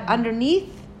 But underneath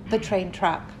the train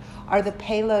track are the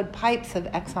payload pipes of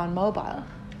ExxonMobil.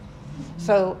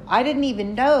 So I didn't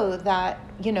even know that,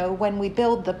 when we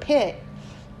build the pit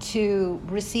to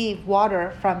receive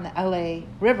water from the LA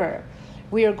River,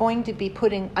 we are going to be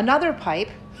putting another pipe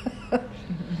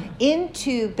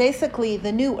into basically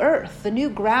the new earth. The new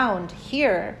ground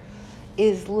here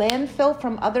is landfill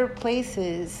from other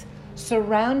places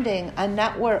surrounding a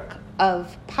network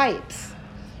of pipes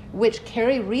which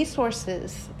carry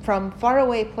resources from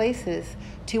faraway places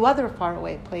to other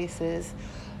faraway places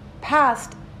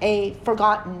past a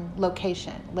forgotten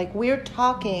location. Like we're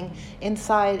talking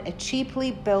inside a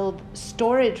cheaply built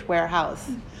storage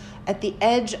warehouse at the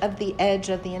edge of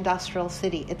the industrial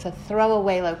city. It's a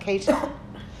throwaway location.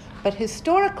 But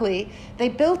historically, they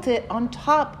built it on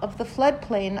top of the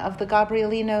floodplain of the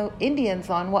Gabrielino Indians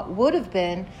on what would have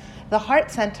been the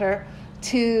heart center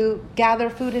to gather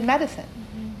food and medicine.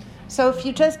 So if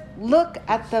you just look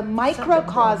at the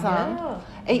microcosm,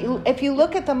 if you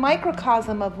look at the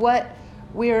microcosm of what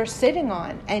we're sitting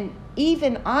on, and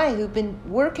even I, who've been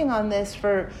working on this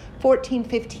for 14,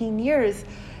 15 years,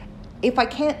 if I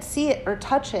can't see it or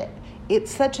touch it, it's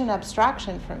such an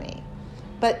abstraction for me.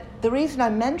 But the reason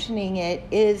I'm mentioning it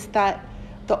is that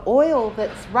the oil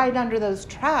that's right under those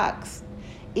tracks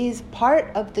is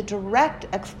part of the direct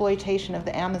exploitation of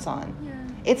the Amazon. Yeah.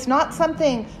 It's not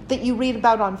something that you read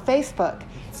about on Facebook.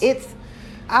 It's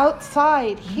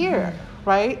outside here,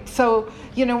 right? So,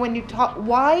 when you talk,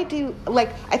 I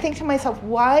think to myself,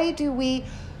 why do we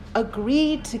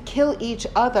agree to kill each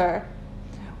other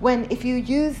when if you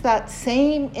use that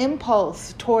same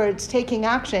impulse towards taking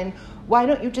action, why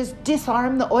don't you just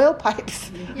disarm the oil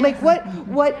pipes? Yes.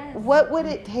 What would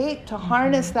it take to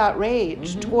harness that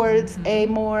rage towards a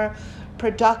more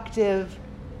productive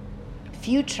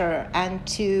future and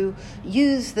to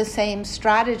use the same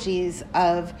strategies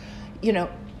of,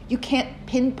 you can't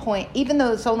pinpoint, even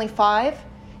though it's only 5,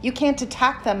 you can't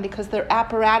attack them because their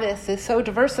apparatus is so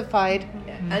diversified.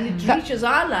 And it reaches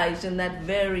our lives in that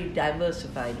very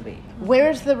diversified way.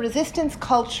 Where's the resistance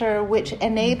culture which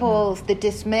enables the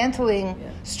dismantling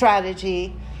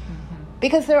strategy?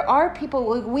 Because there are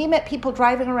people, we met people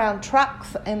driving around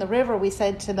trucks in the river. We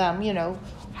said to them, you know,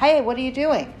 hey, what are you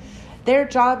doing? Their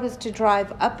job is to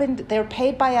drive up and, they're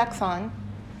paid by Exxon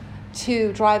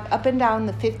to drive up and down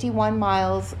the 51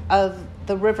 miles of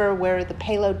the river where the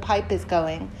payload pipe is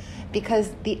going,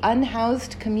 because the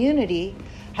unhoused community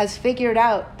has figured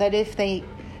out that if they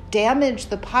damage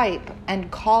the pipe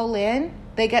and call in,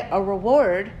 they get a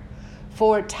reward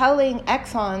for telling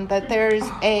Exxon that there's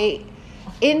a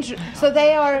injury. So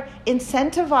they are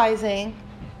incentivizing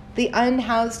the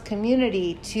unhoused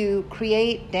community to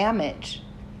create damage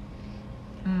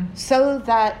so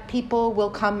that people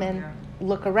will come and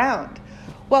look around.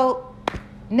 Well,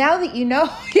 now that you know,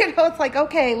 it's like,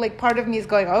 okay, like part of me is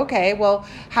going, okay, well,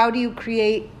 how do you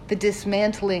create the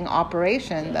dismantling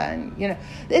operation then?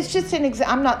 It's just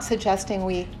I'm not suggesting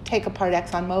we take apart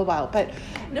ExxonMobil, but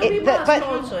we must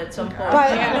also at some point.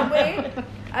 But,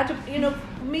 in a way,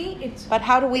 for me, it's. But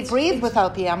how do we breathe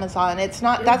without the Amazon? It's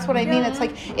not. That's what I mean. It's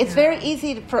like it's very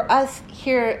easy for us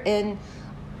here in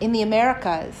the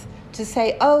Americas to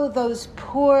say, oh, those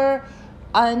poor,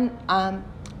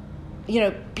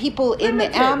 people in the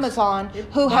Amazon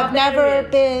who have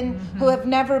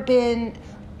never been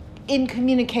in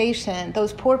communication,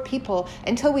 those poor people,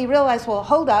 until we realize, well,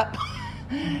 hold up.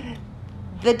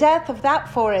 The death of that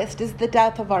forest is the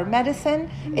death of our medicine.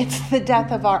 It's the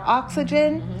death of our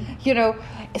oxygen.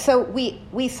 So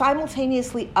we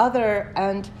simultaneously other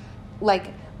and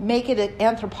like make it an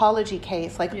anthropology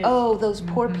case, like, oh, those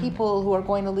poor people who are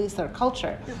going to lose their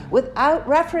culture, without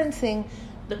referencing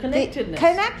the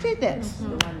connectedness,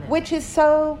 which is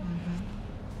so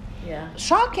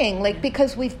shocking, like,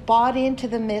 because we've bought into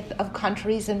the myth of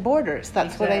countries and borders.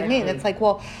 That's what I mean. It's like,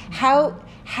 well, how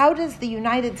does the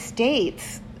United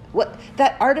States, what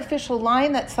that artificial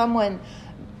line that someone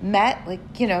met, like,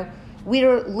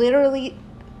 we're literally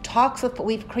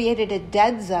we've created a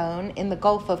dead zone in the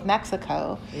Gulf of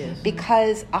Mexico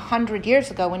because 100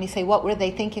 years ago, when you say what were they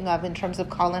thinking of in terms of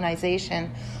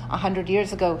colonization 100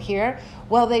 years ago here,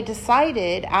 well, they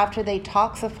decided after they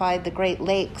toxified the Great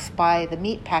Lakes by the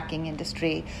meatpacking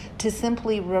industry to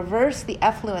simply reverse the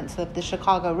effluence of the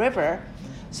Chicago River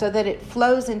so that it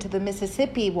flows into the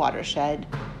Mississippi watershed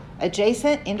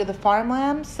adjacent into the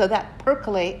farmlands, so that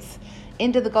percolates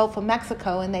into the Gulf of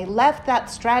Mexico, and they left that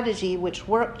strategy, which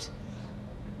worked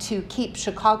to keep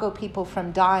Chicago people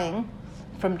from dying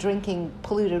from drinking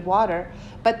polluted water,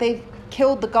 but they've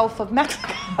killed the Gulf of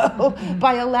Mexico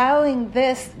by allowing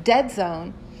this dead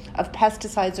zone of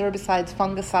pesticides, herbicides,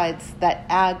 fungicides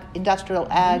that industrial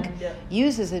ag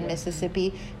uses in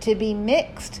Mississippi to be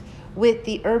mixed with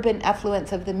the urban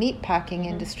effluence of the meatpacking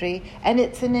industry, and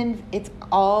it's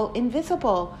all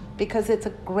invisible because it's a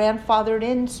grandfathered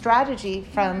in strategy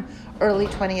from early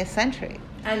 20th century.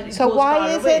 And so why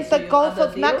isn't the Gulf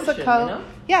of Mexico?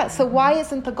 So why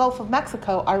isn't the Gulf of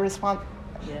Mexico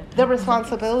the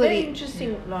responsibility? It's very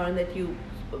interesting, Lauren, that you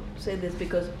say this,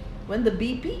 because when the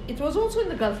BP, it was also in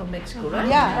the Gulf of Mexico, right?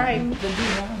 Yeah, right. The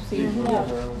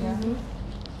BP.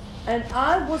 And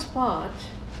I was part.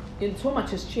 So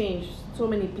much has changed. So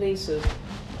many places.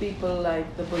 People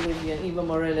like the Bolivian Evo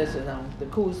Morales, the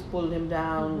coups pulled him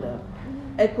down.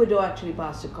 Ecuador actually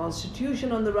passed a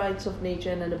constitution on the rights of nature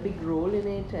and had a big role in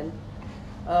it.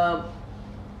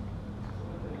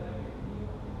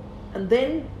 And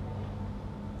then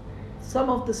some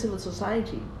of the civil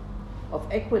society of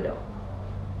Ecuador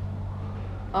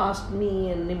asked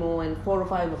me and Nemo and 4 or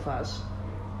 5 of us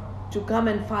to come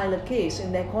and file a case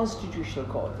in their constitutional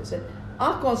court. They said,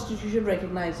 our constitution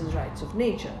recognizes rights of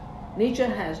nature. Nature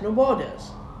has no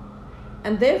borders.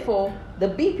 And therefore, the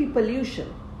BP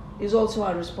pollution is also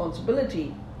our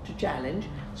responsibility to challenge.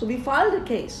 So we filed a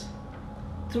case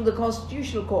through the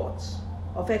constitutional courts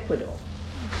of Ecuador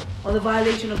on the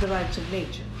violation of the rights of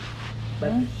nature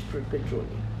by British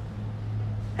Petroleum.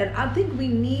 And I think we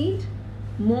need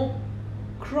more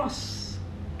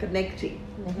cross-connecting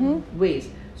ways.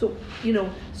 So,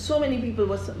 so many people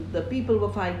were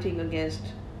fighting against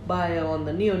Bayer on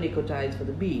the neonicotinoids for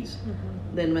the bees.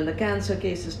 Then when the cancer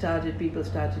cases started, people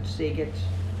started to say, get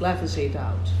glyphosate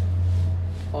out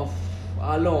of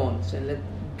our lawns and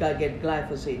get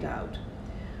glyphosate out.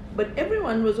 But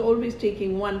everyone was always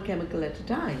taking one chemical at a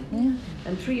time.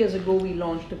 And 3 years ago, we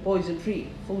launched a poison-free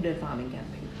food and farming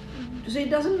campaign to say it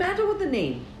doesn't matter what the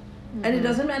name, and it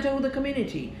doesn't matter who the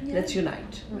community, let's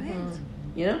unite.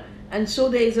 And so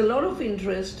there is a lot of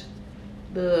interest.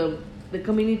 The the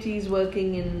communities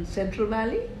working in Central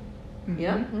Valley,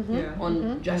 yeah, Yeah. on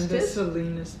And the justice,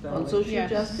 Salinas Valley. on social Yes.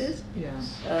 justice,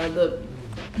 Yeah. the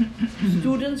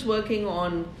students working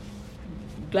on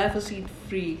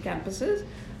glyphosate-free campuses.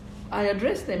 I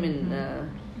address them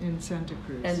In Santa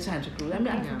Cruz. in Santa Cruz. I'm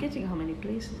Yeah. forgetting how many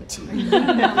places. A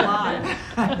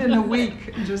lot. In a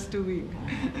week, just a week.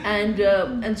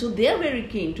 And so they are very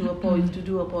keen to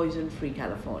do a poison-free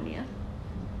California.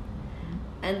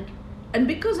 And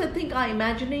because I think our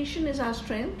imagination is our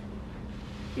strength,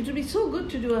 it would be so good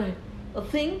to do a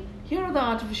thing. Here are the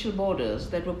artificial borders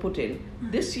that were put in.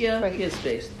 This year, Right. here's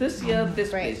place. This year,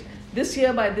 this Right. place. This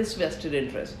year by this vested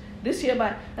interest. This year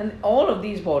by, and all of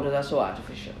these borders are so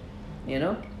artificial, you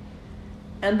know.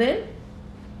 And then,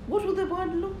 what would the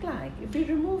world look like if we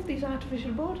remove these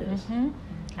artificial borders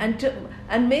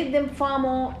and made them far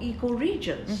more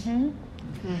eco-regions?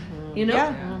 You know,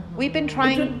 Yeah. We've been it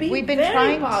trying. would be We've been very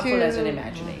trying powerful to. as an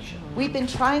imagination. We've been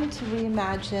trying to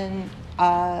reimagine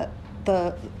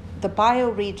the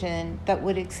bioregion that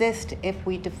would exist if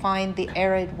we defined the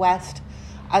arid West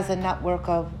as a network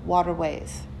of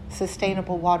waterways,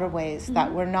 sustainable waterways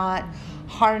that were not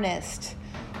harnessed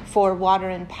for water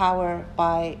and power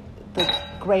by the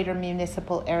greater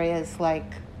municipal areas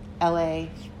like LA,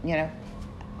 you know,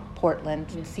 Portland,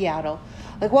 Seattle.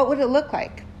 Like, what would it look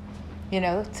like? You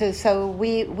know, so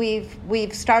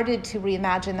we've started to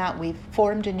reimagine that. We've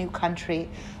formed a new country,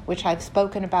 which I've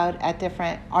spoken about at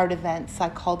different art events. I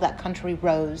called that country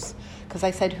Rose, because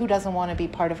I said, who doesn't want to be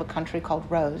part of a country called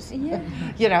Rose? Yeah.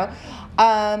 You know,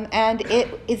 and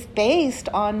it is based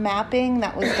on mapping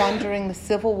that was done during the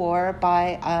Civil War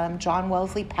by John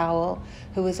Wellesley Powell,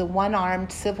 who was a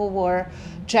one-armed Civil War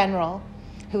general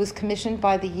who was commissioned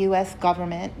by the U.S.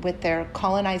 government with their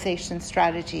colonization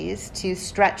strategies to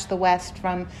stretch the West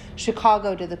from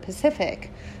Chicago to the Pacific.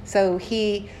 So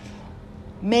he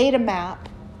made a map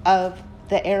of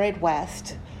the arid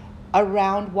West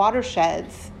around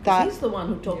watersheds. He's the one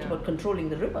who talked about controlling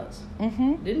the rivers,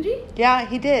 didn't he? Yeah,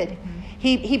 he did.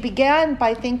 He began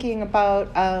by thinking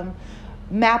about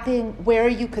mapping where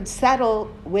you could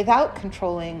settle without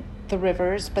controlling the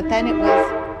rivers, but then it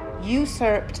was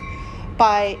usurped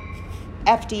by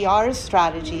FDR's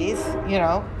strategies. You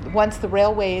know, once the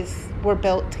railways were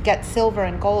built to get silver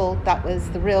and gold, that was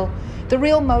the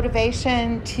real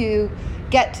motivation to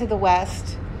get to the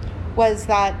West. Was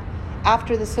that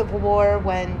after the Civil War,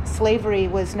 when slavery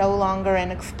was no longer an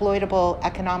exploitable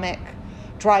economic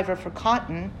driver for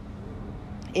cotton,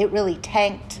 it really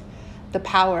tanked the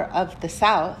power of the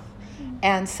South,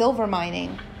 and silver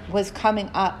mining was coming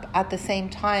up at the same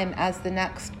time as the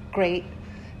next great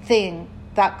thing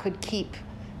that could keep,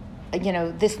 you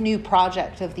know, this new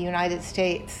project of the United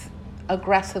States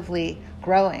aggressively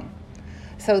growing.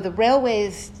 So the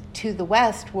railways to the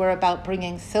West were about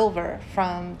bringing silver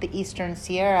from the Eastern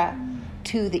Sierra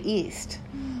to the East.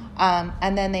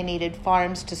 And then they needed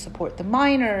farms to support the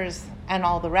miners and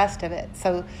all the rest of it.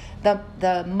 So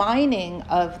the mining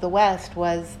of the West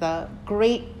was the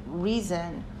great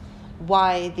reason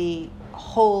why the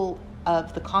whole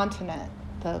of the continent,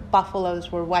 the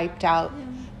buffaloes were wiped out,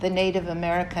 the Native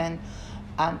American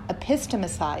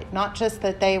epistemicide, not just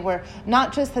that they were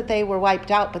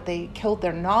wiped out, but they killed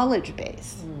their knowledge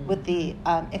base with the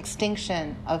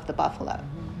extinction of the buffalo.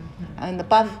 And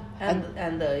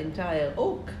the entire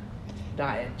oak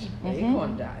diet, the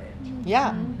acorn diet.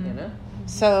 Yeah. You know?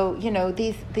 So, you know,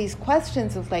 these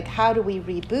questions of like, how do we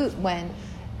reboot when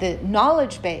the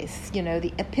knowledge base, you know,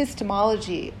 the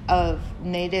epistemology of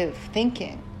Native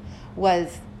thinking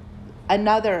was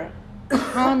another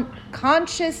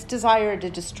conscious desire to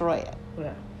destroy it.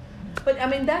 Yeah. But I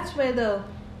mean, that's where the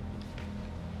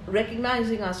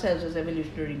recognizing ourselves as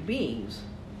evolutionary beings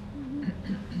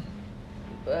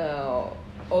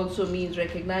also means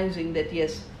recognizing that,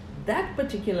 yes, that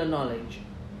particular knowledge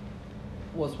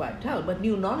was wiped out, but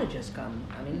new knowledge has come.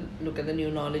 I mean, look at the new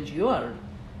knowledge you are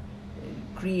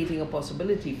creating a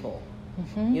possibility for,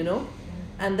 you know,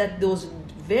 and that those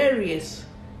various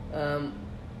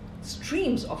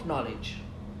streams of knowledge,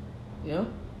 you know,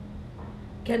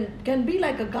 can be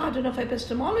like a garden of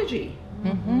epistemology.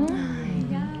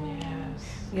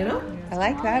 You know? I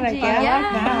like that idea. I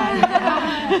like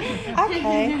that.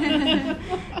 Okay.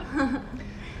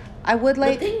 I would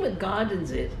like. The thing with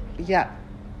gardens is, Yeah.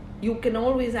 you can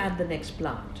always add the next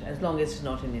plant as long as it's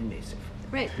not an invasive.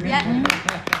 Right. Yeah.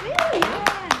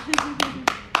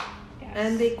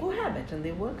 And they cohabit and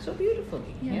they work so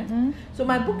beautifully. Yeah. Yeah? So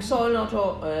my book, Soil Not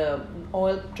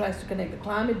Oil, tries to connect the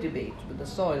climate debate with the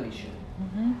soil issue.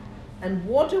 And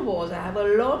water wars, I have a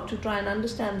lot to try and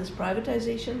understand this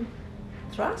privatization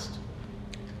thrust.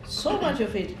 So much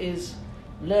of it is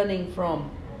learning from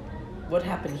what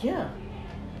happened here,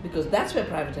 because that's where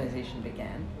privatization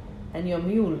began, and your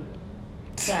mule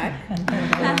track.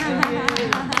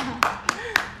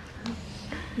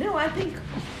 No, I think,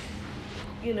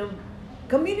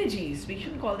 communities, we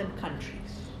shouldn't call them countries.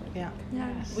 Yeah.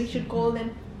 Yes. We should call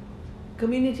them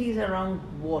communities around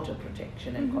water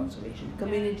protection and conservation,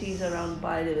 communities around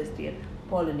biodiversity and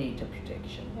pollinator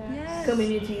protection, Yes.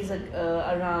 communities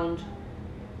around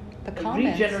The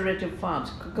comments. regenerative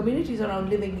farms, communities around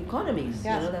living economies.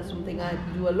 Yes. That's something I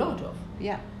do a lot of.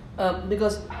 Yeah. And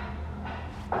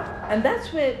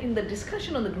that's where in the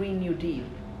discussion on the Green New Deal,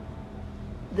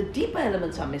 the deeper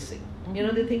elements are missing.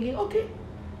 They're thinking, okay,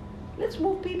 let's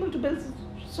move people to build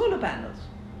solar panels.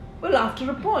 Well, after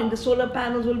a point, the solar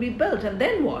panels will be built, and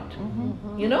then what?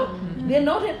 They're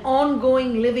not an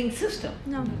ongoing living system.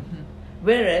 No.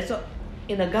 Whereas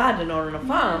in a garden or on a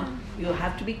farm, you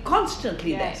have to be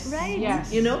constantly Yes. there. Right.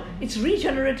 Yes. It's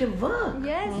regenerative work.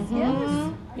 Yes.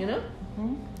 Yes.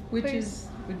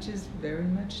 Which is very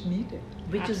much needed.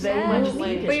 Which is very Yes. much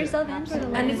needed. For yourself and for the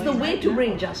And land. it's the way to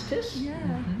bring justice, Yeah.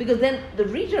 because then the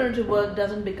regenerative work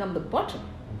doesn't become the bottom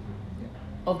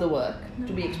of the work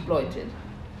to be exploited,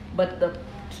 but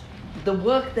the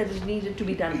work that is needed to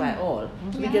be done by all.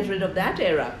 So we get rid of that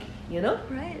hierarchy.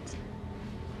 Right.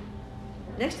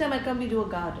 Next time I come, we do a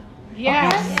garden.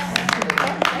 Yes.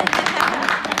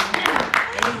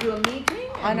 And we do a meeting.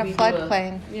 On and a we do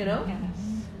floodplain.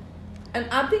 And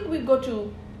I think we've got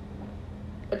to,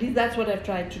 at least that's what I've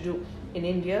tried to do in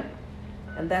India,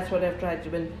 and that's what I've tried to,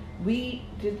 when we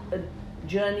did a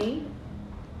journey,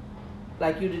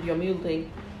 like you did your mule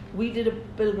thing, we did a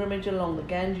pilgrimage along the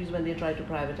Ganges when they tried to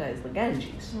privatize the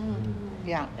Ganges.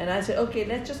 Yeah. And I said, okay,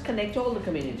 let's just connect all the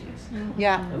communities.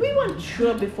 Yeah. And we weren't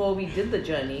sure before we did the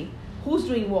journey who's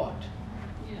doing what.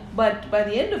 But by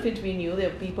the end of it, we knew there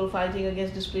were people fighting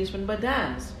against displacement by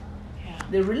dams.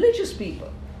 They're religious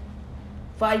people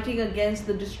fighting against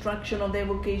the destruction of their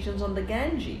vocations on the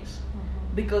Ganges.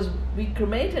 Because we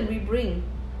cremate and we bring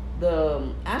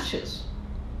the ashes.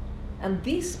 And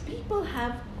these people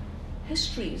have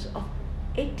histories of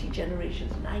 80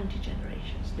 generations, 90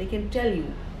 generations. They can tell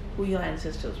you who your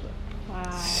ancestors were.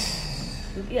 Wow.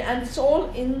 Yeah, and it's all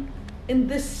in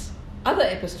this other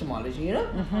epistemology,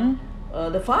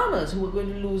 the farmers who are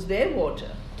going to lose their water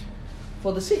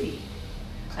for the city.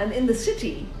 And in the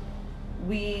city,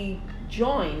 we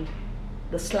joined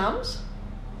the slums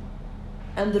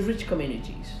and the rich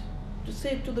communities to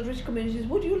say to the rich communities,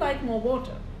 would you like more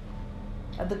water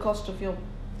at the cost of your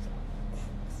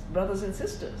brothers and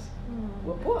sisters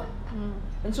who are poor?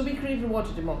 And so we created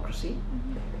water democracy.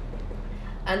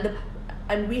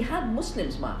 And we had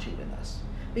Muslims marching with us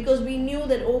because we knew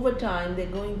that over time they're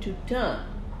going to turn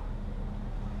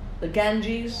the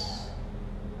Ganges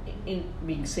in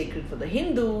being sacred for the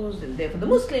Hindus and therefore the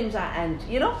Muslims are, and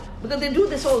because they do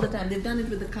this all the time. They've done it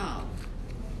with the cow.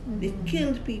 They've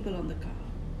killed people on the cow.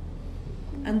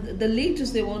 And the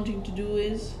latest they're wanting to do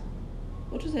is,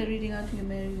 what was I reading out to you,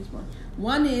 Mary, this morning?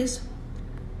 One is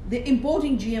they're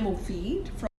importing GMO feed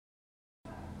from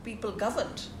people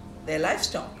governed their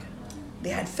livestock. They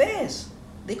had fairs.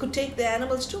 They could take their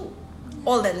animals too.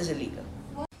 All that is illegal.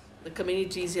 The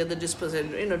communities here, the disposal,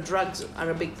 drugs are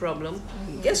a big problem.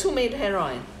 Guess who made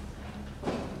heroin?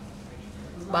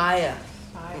 Bayer.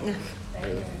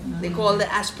 They call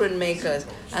the aspirin makers,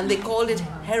 and they called it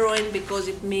heroin because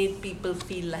it made people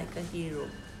feel like a hero.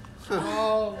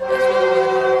 Oh.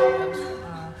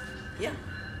 Yeah.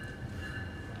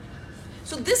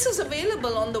 So this is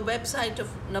available on the website of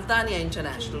Navdanya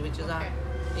International, which is our,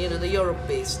 the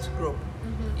Europe-based group.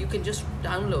 You can just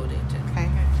download it. Okay.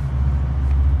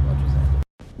 What was that?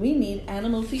 We need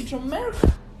animal feed from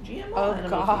America. GMO Oh,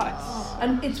 animal God. feed.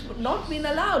 And it's not been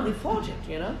allowed. We fought it,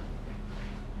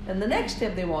 And the next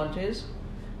step they want is,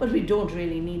 but we don't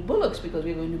really need bullocks because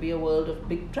we're going to be a world of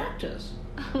big tractors.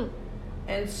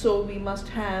 And so we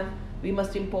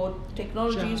must import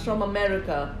technologies from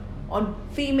America on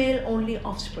female-only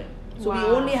offspring. So we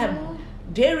only have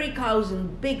dairy cows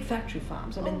in big factory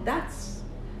farms. I mean, that's...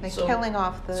 They're killing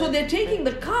off the... So they're taking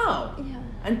the cow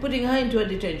and putting her into a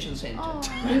detention center.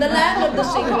 In the land of the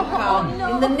sacred cow,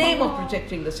 in the name of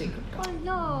protecting the sacred cow.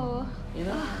 Oh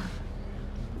no.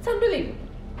 It's unbelievable.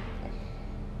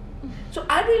 So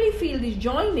I really feel these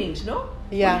joinings,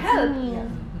 Yeah.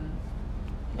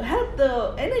 will help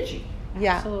the energy.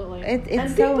 Yeah. Absolutely. It's And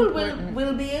so people important.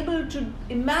 will be able to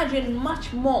imagine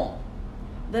much more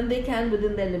than they can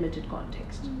within their limited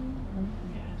context.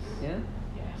 Yeah?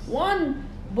 Yes. One,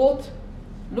 both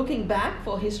looking back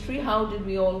for history, how did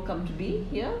we all come to be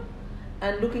here,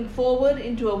 and looking forward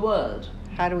into a world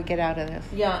How do we get out of this?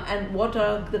 Yeah, and what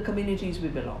are the communities we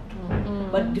belong to?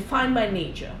 But defined by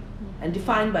nature and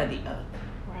defined by the earth,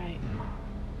 Right.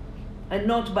 and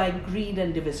not by greed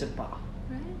and divisive power.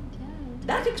 Right. Yeah.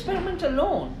 That experiment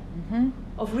alone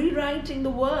of rewriting the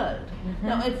world.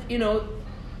 Now, if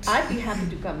I'd be happy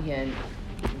to come here and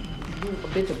do a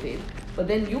bit of it, but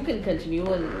then you can continue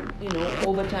and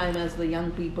over time as the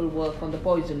young people work on the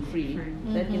poison free,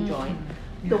 they can join.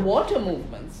 The water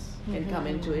movements can come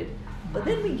into it. But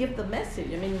then we give the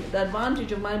message. I mean, the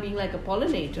advantage of my being like a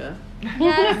pollinator Yes.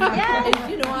 Yes.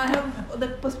 is, I have the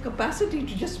capacity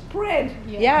to just spread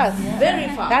Yes. very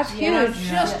fast. That's And I've huge.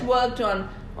 just worked on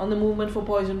the movement for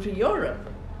Poison Free Europe.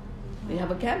 They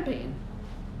have a campaign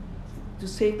to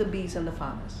save the bees and the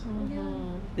farmers.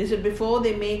 They said before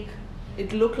they make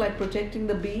it look like protecting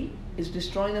the bee is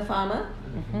destroying the farmer,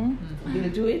 we're going to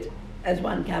do it as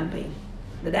one campaign.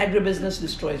 That agribusiness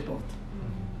destroys both.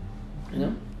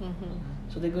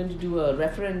 So they're going to do a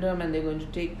referendum and they're going to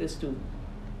take this to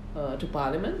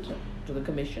Parliament, to the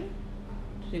Commission.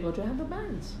 So they're going to have the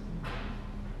bans.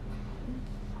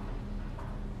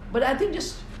 But I think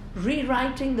just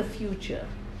rewriting the future,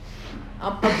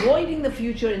 avoiding the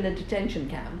future in the detention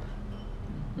camp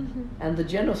and the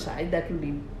genocide that will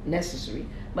be necessary,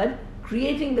 but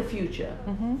creating the future,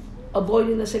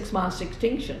 avoiding the 6 mass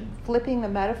extinction. Flipping the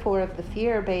metaphor of the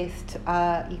fear-based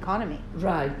economy.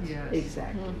 Right, Yes.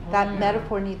 exactly. That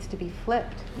metaphor needs to be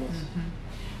flipped.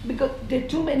 Because there are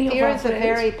too many Fear of our is a friends,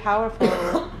 very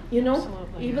powerful.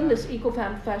 even this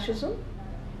eco-fascism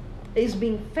is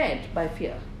being fed by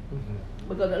fear.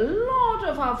 Because a lot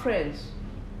of our friends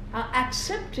are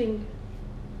accepting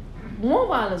more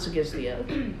violence against the earth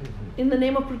in the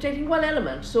name of protecting one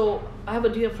element. So I have a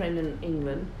dear friend in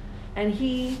England, and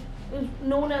he is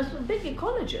known as a big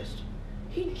ecologist.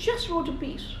 He just wrote a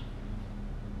piece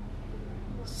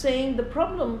saying the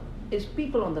problem is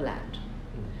people on the land,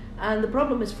 and the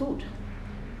problem is food.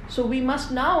 So we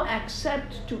must now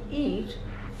accept to eat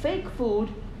fake food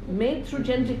made through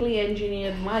genetically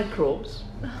engineered microbes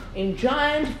in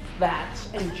giant vats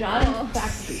and giant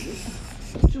factories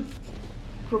to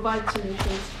provide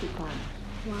solutions to climate.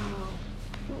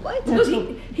 Wow. Because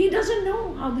he doesn't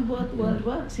know how the world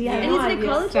works. He has And no he's an idea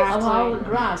ecologist. how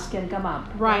grass can come up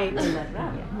Right. in that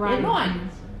ground. He Right. has no idea.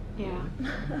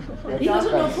 Yeah. He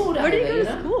doesn't know food Where did either, he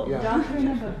go to school? Yeah. Doctrine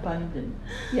of abundance.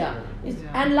 Yeah. Yeah.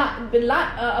 And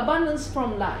abundance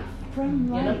from life. From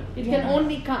life. It can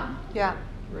only come Yeah.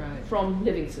 Right. from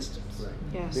living systems.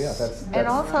 Yes. Yeah, that's And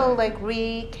also like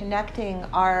reconnecting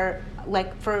our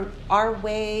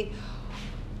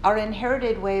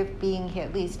inherited way of being here,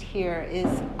 at least here, is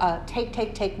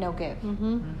take, no give.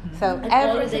 So And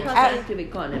all is a everything, collective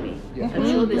economy. Yeah. I'm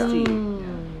sure this to you.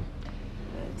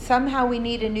 somehow we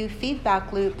need a new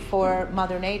feedback loop for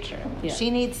Mother Nature. Yeah. She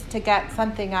needs to get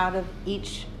something out of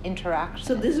each interaction.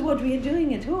 So this is what we are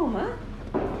doing at home, huh?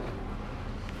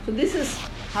 So this is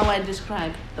how I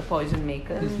describe the poison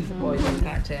makers, the poison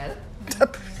cartel.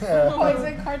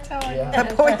 Poison cartel. Yeah.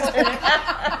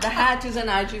 The hat is an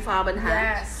IG Farben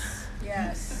hat.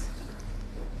 Yes.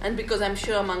 And because I'm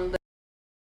sure among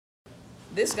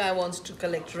this guy wants to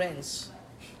collect rents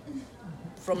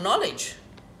from knowledge,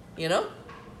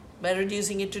 by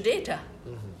reducing it to data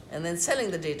and then selling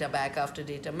the data back after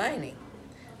data mining.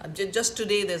 Just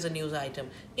today there's a news item.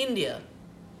 India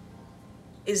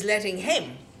is letting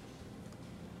him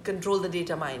control the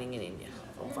data mining in India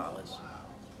from farmers.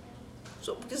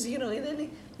 So, because,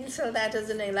 then he'll sell that as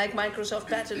like Microsoft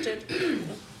patented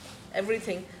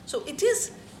everything. So it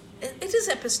is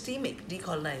epistemic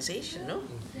decolonization, no?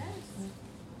 Yes.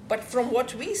 But from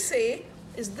what we say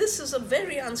is this is a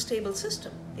very unstable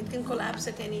system. It can collapse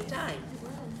at any time.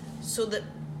 So that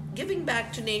giving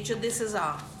back to nature, this is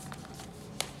our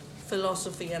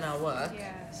philosophy and our work.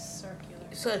 Yes.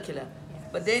 Circular. Circular.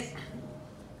 But then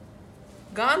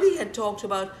Gandhi had talked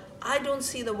about, I don't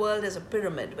see the world as a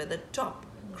pyramid where the top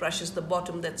crushes the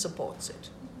bottom that supports it,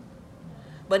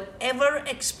 but ever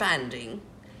expanding,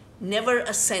 never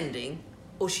ascending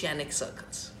oceanic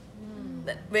circles.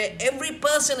 That where every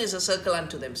person is a circle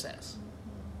unto themselves.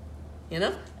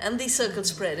 And these circles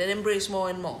spread and embrace more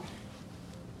and more.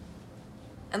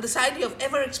 And this idea of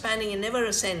ever expanding and never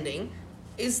ascending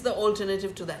is the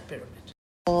alternative to that pyramid.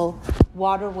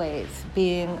 Waterways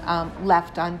being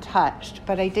left untouched,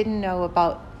 but I didn't know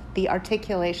about the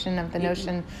articulation of the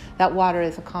notion that water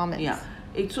is a commons. Yeah,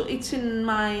 it's in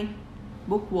my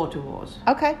book Water Wars.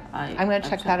 Okay, I'm going to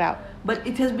check that out. But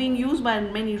it has been used by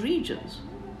many regions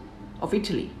of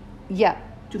Italy Yeah.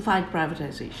 to fight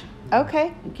privatization,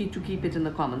 Okay. and to keep it in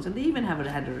the commons. And they even had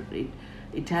an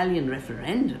Italian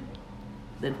referendum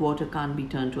that water can't be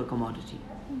turned to a commodity.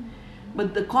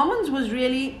 But the commons was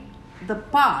really the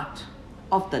part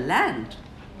of the land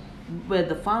where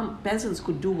the peasants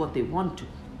could do what they want to,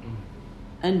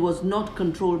 and was not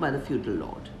controlled by the feudal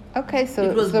lord. Okay, so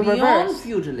It was the beyond reverse.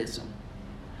 feudalism.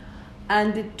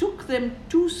 And it took them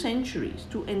 2 centuries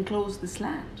to enclose this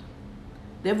land.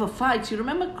 There were fights. You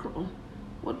remember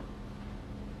what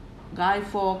Guy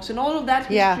Fawkes and all of that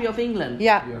history Yeah. of England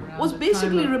Yeah. was Around the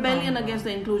basically time of rebellion Cromwell. against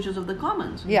the enclosures of the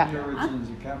commons. Yeah. The origins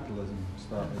of capitalism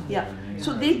started. Yeah.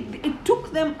 So it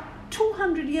took them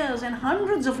 200 years and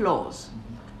hundreds of laws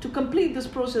to complete this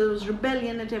process. There was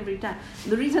rebellion at every time.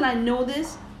 The reason I know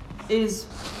this is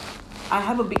I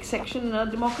have a big section in our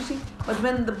democracy, but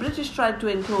when the British tried to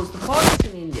enclose the forests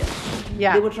in India,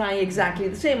 Yeah. they were trying exactly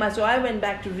the same. So I went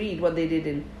back to read what they did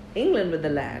in England with the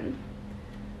land.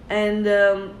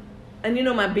 And you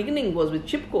know, my beginning was with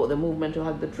Chipko, the movement to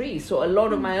hug the trees. So a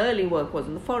lot of my early work was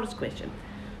on the forest question.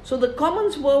 So the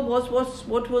commons was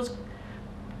what was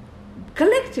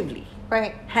collectively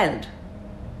Right. held,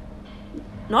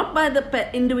 not by the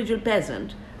individual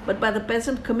peasant, but by the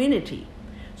peasant community.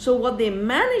 So what they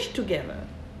managed together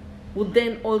would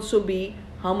then also be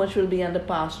how much will be under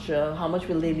pasture, how much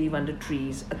will they leave under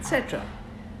trees, etc.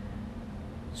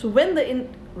 So when the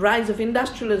rise of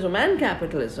industrialism and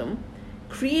capitalism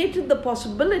created the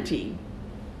possibility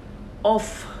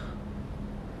of,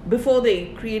 before they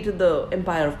created the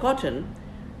empire of cotton,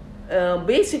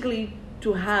 basically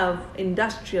to have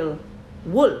industrial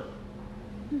wool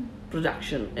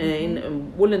production,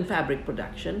 in woolen fabric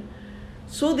production.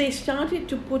 So they started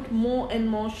to put more and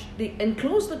more, they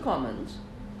enclosed the commons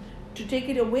to take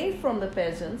it away from the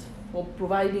peasants for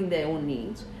providing their own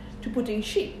needs, to putting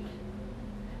sheep.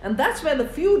 And that's where the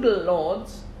feudal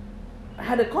lords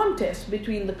had a contest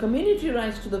between the community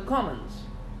rights to the commons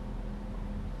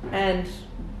and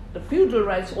the feudal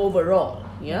rights overall,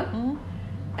 yeah?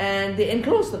 And they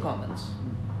enclosed the commons.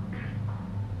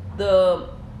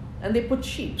 And they put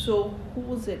sheep. So who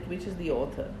was it? Which is the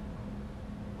author?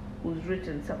 Who's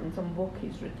written some book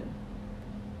he's written?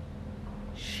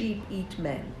 Sheep eat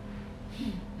men.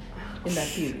 In that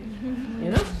period,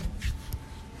 you know?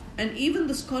 And even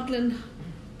the Scotland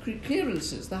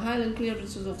clearances, the Highland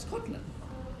clearances of Scotland,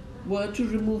 were to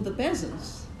remove the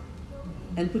peasants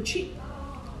and put sheep.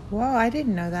 Whoa, I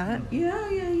didn't know that.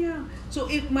 Yeah. So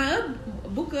my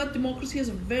book, Earth Democracy, has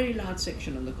a very large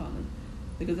section on the common,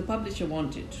 because the publisher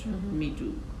wanted me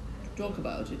to talk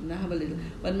about it, and I have a little.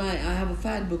 But I have a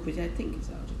fat book which I think is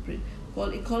out of print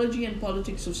called Ecology and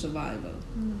Politics of Survival.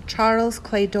 Charles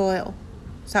Clay Doyle.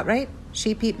 Is that right?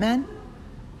 Sheep eat men?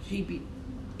 Sheep eat,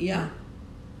 yeah.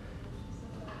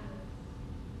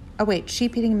 Oh wait,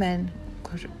 sheep eating men.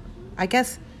 I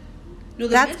guess No,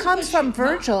 the that message comes was from sheep,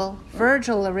 Virgil.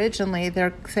 Virgil originally,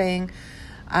 they're saying,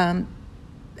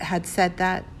 had said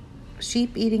that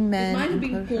sheep eating men. It might have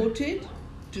been enclosure. quoted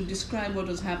to describe what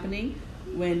was happening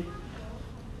when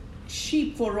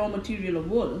sheep for raw material of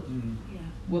wool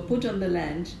were put on the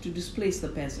land to displace the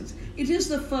peasants. It is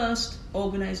the first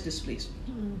organized displacement.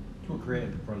 What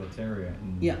created the proletariat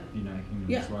in Yeah. the United Kingdom.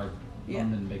 Yeah. That's why Yeah.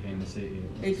 London became the city.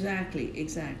 Exactly.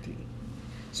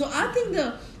 So I think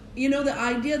the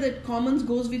idea that commons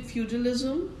goes with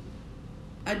feudalism,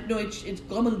 it's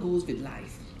common goes with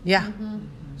life. Yeah.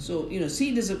 So,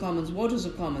 seed is a commons, water is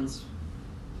a commons,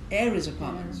 air is a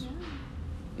commons,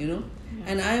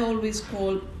 And I always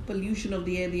call pollution of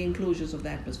the air the enclosures of the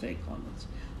atmospheric commons.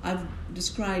 I've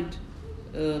described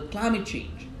climate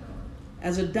change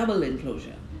as a double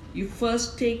enclosure. You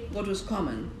first take what was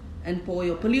common and pour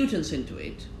your pollutants into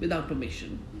it without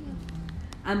permission.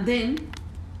 And then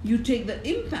you take the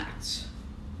impacts.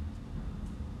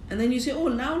 And then you say,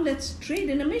 now let's trade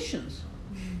in emissions.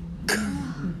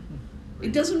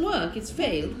 It doesn't work, it's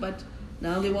failed, but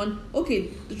now they want,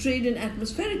 the trade in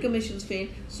atmospheric emissions failed,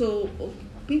 so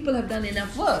people have done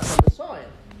enough work on the soil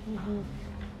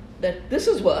that this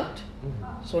has worked,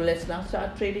 so let's now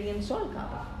start trading in soil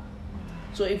carbon.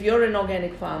 So if you're an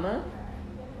organic farmer,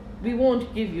 we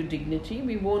won't give you dignity,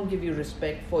 we won't give you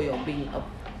respect for your being a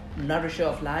nourisher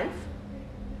of life.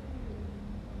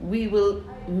 We will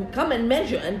come and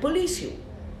measure and police you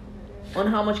on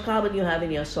how much carbon you have in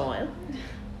your soil,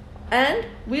 and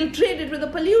we'll trade it with a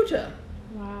polluter.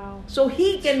 Wow. So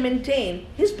he can maintain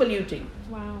his polluting.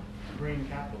 Wow. Green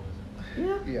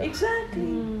capitalism. Yeah.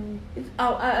 Exactly. It's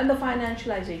and the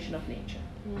financialization of nature.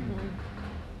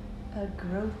 A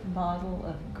growth model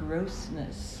of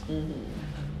grossness.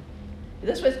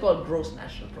 That's why it's called gross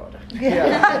national product.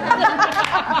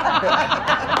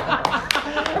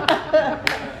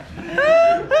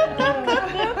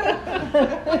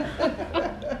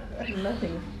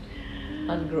 Nothing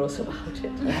ungross about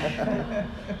it.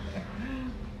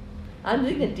 I'm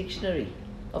doing a dictionary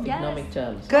of Yes. economic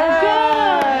terms.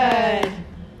 Good.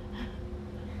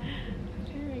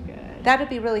 Very good. That'd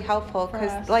be really helpful For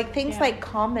because us, like things yeah. like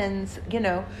commons, you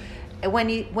know, when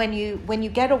you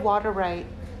get a water right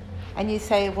and you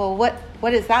say, well,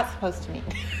 what is that supposed to mean?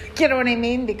 You know what I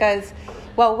mean? Because,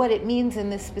 well, what it means in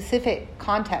this specific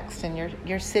context, and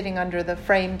you're sitting under the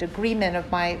framed agreement of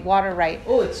my water right.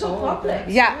 Oh, it's so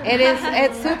complex. Yeah, it is.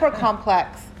 It's super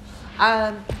complex.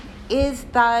 Is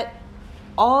that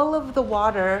all of the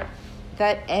water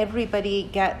that everybody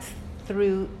gets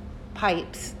through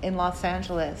pipes in Los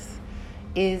Angeles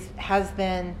has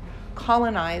been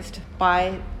colonized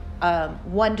by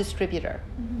one distributor.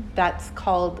 That's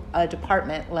called a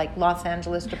department, like Los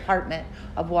Angeles Department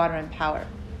of Water and Power.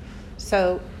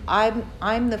 So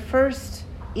I'm the first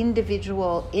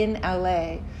individual in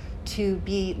LA to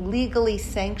be legally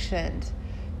sanctioned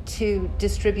to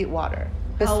distribute water.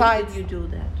 How did you do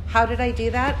that? How did I do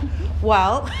that?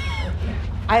 Well,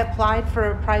 I applied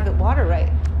for a private water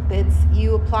right.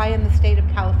 You apply in the state of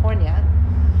California.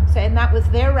 So, and that was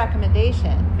their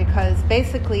recommendation because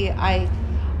basically I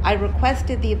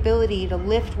requested the ability to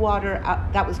lift water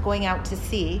up that was going out to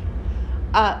sea,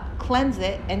 cleanse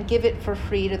it, and give it for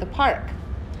free to the park.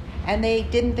 And they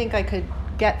didn't think I could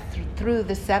get through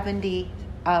the 70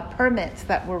 permits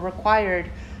that were required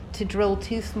to drill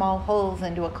 2 small holes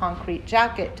into a concrete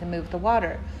jacket to move the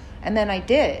water. And then I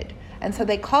did. And so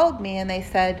they called me and they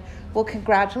said, well,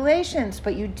 congratulations,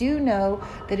 but you do know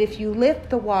that if you lift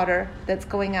the water that's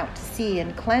going out to sea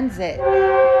and cleanse it,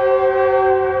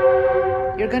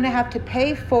 you're going to have to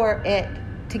pay for it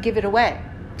to give it away.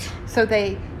 So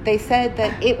they said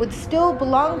that it would still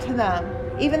belong to them,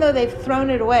 even though they've thrown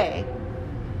it away.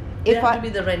 They have to be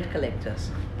the rent collectors.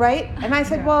 Right? And I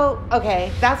said, well,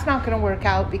 okay, that's not going to work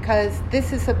out because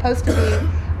this is supposed to be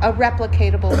a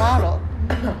replicatable model.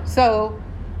 So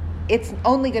it's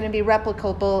only going to be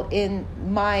replicable in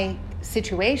my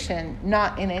situation,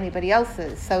 not in anybody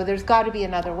else's. So there's got to be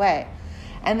another way.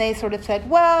 And they sort of said,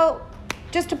 well,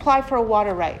 just apply for a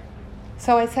water right.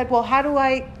 So I said, well, how do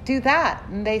I do that?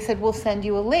 And they said, we'll send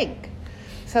you a link.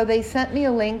 So they sent me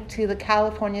a link to the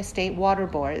California State Water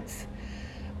Boards,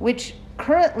 which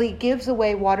currently gives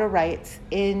away water rights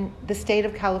in the state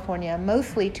of California,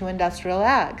 mostly to industrial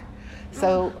ag.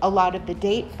 So a lot of the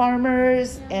date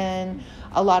farmers and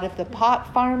a lot of the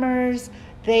pot farmers,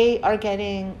 they are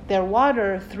getting their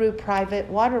water through private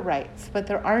water rights, but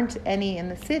there aren't any in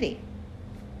the city.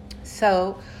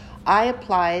 So I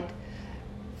applied,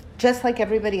 just like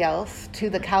everybody else, to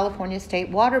the California State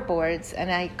Water Boards, and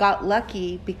I got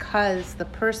lucky because the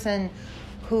person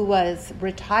who was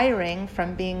retiring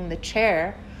from being the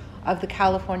chair of the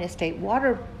California State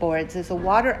Water Boards is a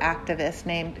water activist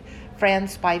named Fran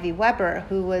Spivey Weber,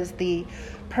 who was the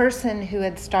person who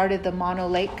had started the Mono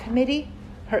Lake Committee.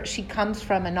 She comes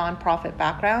from a nonprofit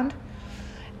background,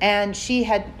 and she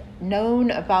had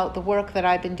known about the work that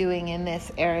I've been doing in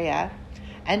this area,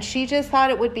 and she just thought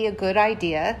it would be a good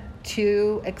idea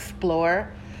to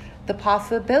explore the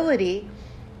possibility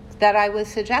that I was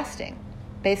suggesting.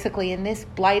 Basically, in this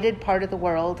blighted part of the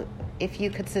world, if you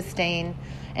could sustain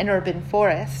an urban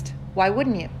forest, why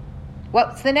wouldn't you?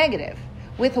 What's the negative?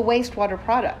 With a wastewater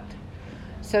product.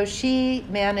 So she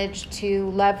managed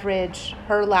to leverage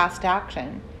her last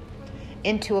action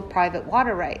into a private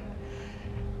water right.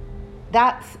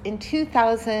 That's in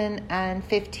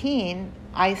 2015.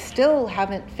 I still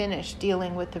haven't finished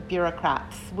dealing with the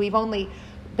bureaucrats. We've only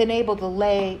been able to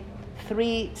lay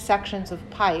 3 sections of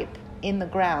pipe in the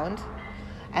ground.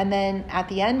 And then at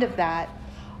the end of that,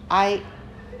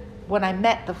 when I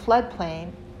met the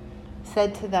floodplain,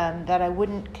 said to them that I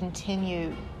wouldn't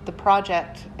continue the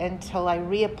project until I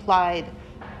reapplied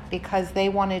because they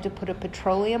wanted to put a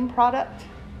petroleum product.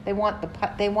 They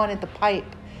wanted the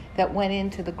pipe that went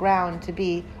into the ground to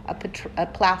be a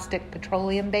plastic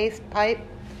petroleum-based pipe.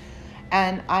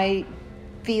 And I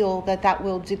feel that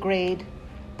will degrade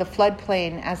the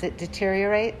floodplain as it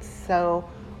deteriorates. So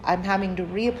I'm having to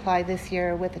reapply this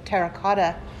year with a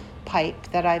terracotta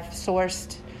pipe that I've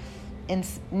sourced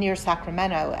near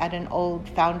Sacramento at an old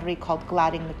foundry called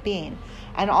Gladding McBean.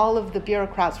 And all of the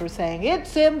bureaucrats were saying,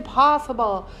 it's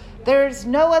impossible. There's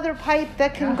no other pipe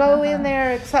that can go in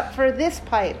there except for this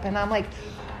pipe. And I'm like,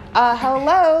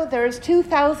 hello, there's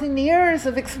 2,000 years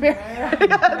of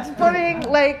experience putting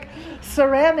like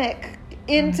ceramic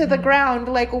into the ground.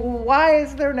 Like, why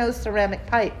is there no ceramic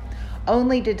pipe?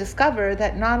 Only to discover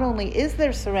that not only is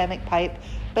there ceramic pipe,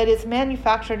 but it's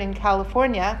manufactured in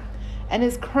California and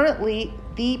is currently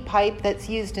the pipe that's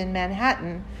used in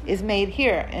Manhattan is made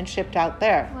here and shipped out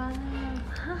there. Wow.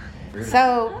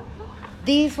 So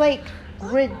these like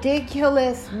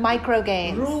ridiculous micro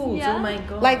games. Rules, Yeah. oh my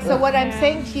God. Like, so what I'm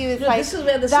saying to you is No, like this is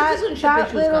where the that, citizenship that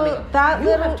issue is coming little, up. that You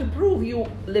little, have to prove you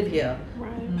live here.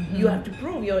 Right. You have to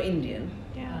prove you're Indian.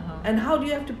 Yeah. And how do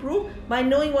you have to prove? By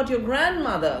knowing what your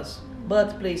grandmother's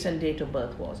birthplace and date of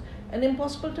birth was. An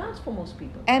impossible task for most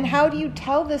people. and how do you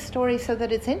tell this story so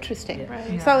that it's interesting?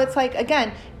 Right. So it's like,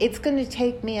 again, it's going to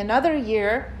take me another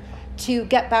year to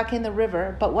get back in the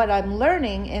river, but what I'm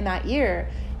learning in that year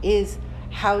is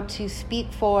how to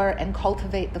speak for and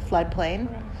cultivate the floodplain,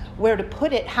 where to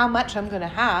put it, how much I'm going to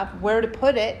have, where to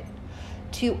put it,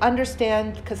 to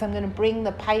understand, because I'm going to bring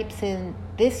the pipes in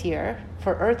this year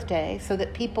for Earth Day so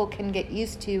that people can get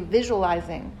used to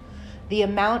visualizing the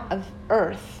amount of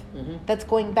earth that's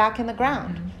going back in the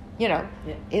ground. You know,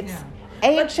 Yeah. it's But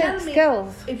ancient tell me,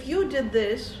 skills. if you did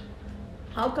this,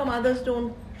 how come others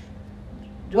don't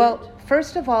do Well, it?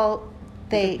 first of all,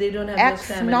 they, Because they don't have the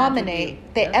stamina to ex-nominate. do,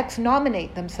 They yeah?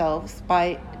 ex-nominate themselves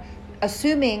by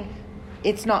assuming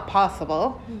it's not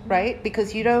possible, right?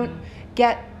 Because you don't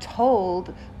get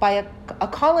told by a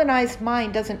colonized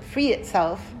mind doesn't free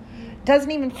itself,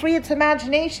 doesn't even free its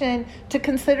imagination to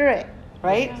consider it,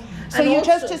 right? So And you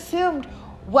also- just assumed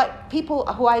what people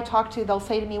who I talk to, they'll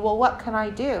say to me, well, what can I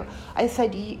do? I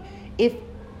said, if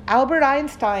Albert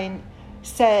Einstein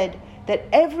said that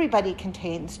everybody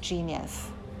contains genius,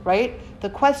 right? The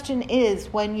question is,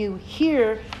 when you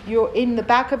hear you're in the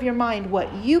back of your mind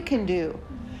what you can do,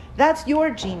 that's your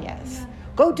genius.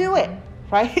 Go do it,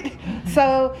 right?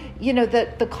 So, you know,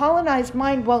 the colonized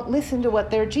mind won't listen to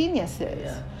what their genius is.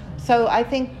 Yeah. So I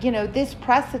think, you know, this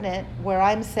precedent where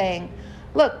I'm saying,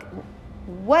 look,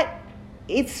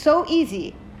 it's so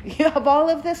easy. You have all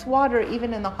of this water,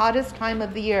 even in the hottest time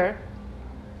of the year,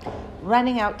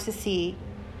 running out to sea,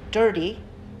 dirty,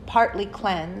 partly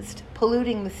cleansed,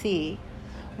 polluting the sea.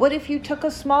 What if you took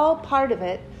a small part of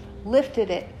it, lifted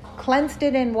it, cleansed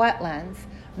it in wetlands,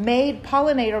 made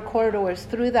pollinator corridors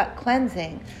through that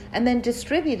cleansing, and then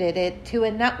distributed it to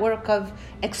a network of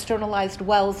externalized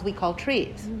wells we call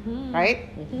trees, right?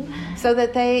 So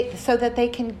that they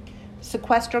can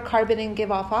sequester carbon and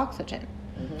give off oxygen.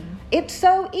 It's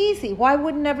so easy. Why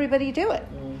wouldn't everybody do it?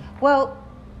 Well,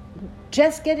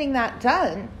 just getting that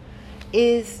done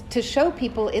is to show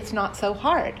people it's not so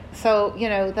hard. So, you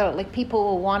know, people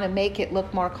will want to make it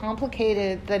look more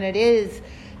complicated than it is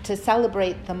to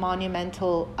celebrate the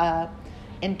monumental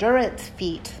endurance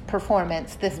feat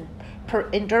performance, this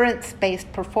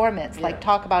endurance-based performance. Like,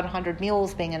 talk about 100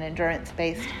 Mules being an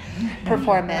endurance-based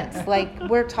performance. Like,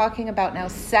 we're talking about now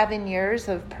 7 years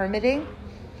of permitting,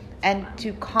 and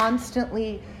to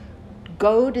constantly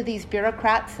go to these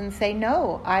bureaucrats and say,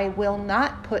 no, I will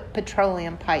not put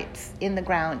petroleum pipes in the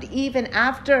ground, even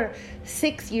after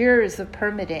 6 years of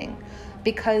permitting,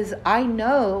 because I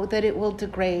know that it will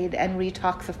degrade and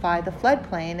retoxify the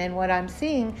floodplain. And what I'm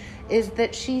seeing is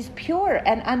that she's pure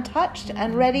and untouched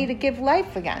and ready to give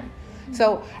life again.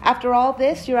 So after all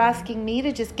this, you're asking me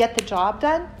to just get the job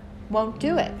done? Won't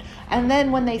do it. And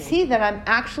then when they see that I'm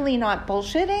actually not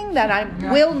bullshitting, that I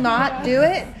will not do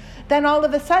it, then all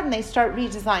of a sudden they start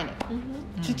redesigning.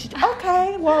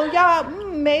 Okay, well, yeah,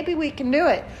 maybe we can do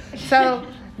it. So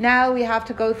now we have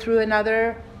to go through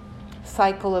another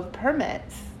cycle of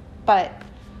permits. But,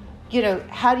 you know,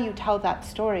 how do you tell that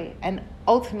story? And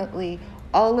ultimately,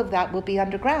 all of that will be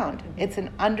underground. It's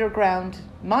an underground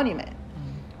monument.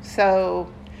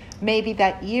 So maybe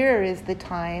that year is the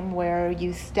time where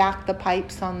you stack the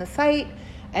pipes on the site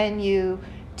and you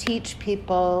teach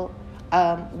people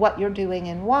what you're doing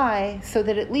and why, so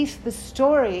that at least the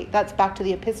story, that's back to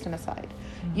the epistemicide.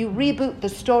 You reboot the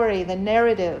story, the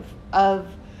narrative of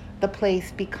the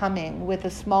place becoming, with a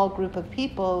small group of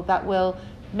people that will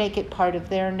make it part of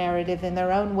their narrative in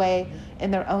their own way,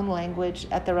 in their own language,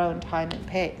 at their own time and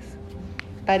pace.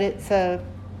 But it's a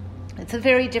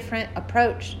very different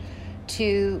approach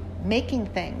to making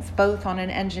things, both on an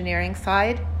engineering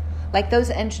side. Like, those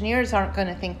engineers aren't going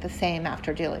to think the same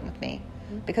after dealing with me,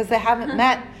 because they haven't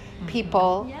met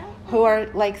people who are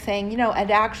like saying, you know, it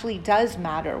actually does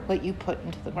matter what you put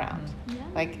into the ground.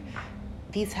 Like,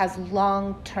 these has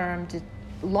long-term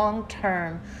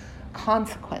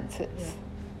consequences,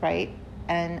 right?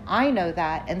 And I know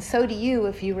that, and so do you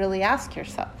if you really ask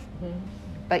yourself.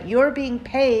 But you're being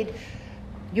paid,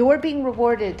 you're being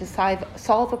rewarded to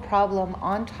solve a problem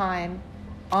on time,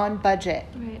 on budget,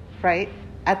 right?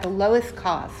 At the lowest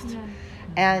cost. Yeah.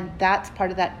 And that's part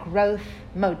of that growth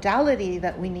modality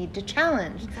that we need to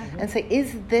challenge and say,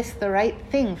 is this the right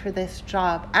thing for this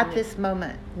job at this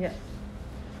moment? Yeah.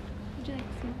 Would you like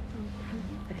some?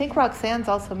 I think Roxanne's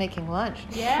also making lunch.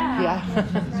 Yeah.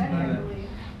 Yeah.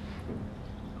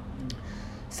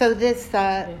 So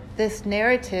this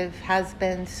narrative has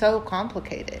been so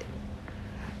complicated,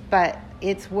 but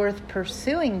it's worth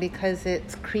pursuing because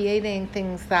it's creating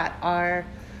things that are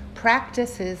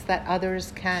practices that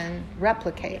others can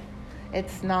replicate.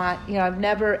 It's not, I've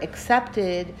never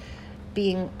accepted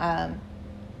being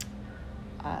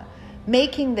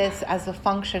making this as a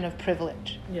function of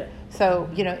privilege. Yeah. So,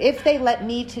 if they let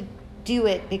me to do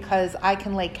it because I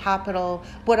can lay capital,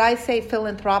 what I say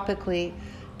philanthropically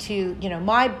to,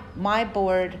 my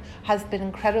board has been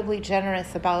incredibly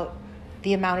generous about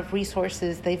the amount of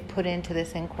resources they've put into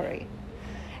this inquiry.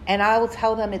 And I will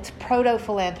tell them it's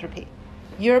proto-philanthropy.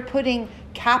 You're putting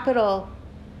capital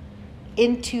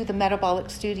into the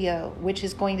metabolic studio, which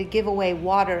is going to give away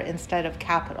water instead of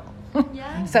capital.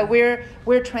 Yeah. So we're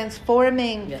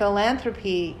transforming Yeah.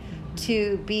 philanthropy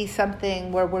to be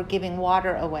something where we're giving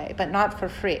water away, but not for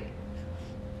free.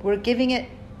 We're giving it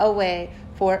away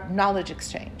for knowledge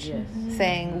exchange. Yes.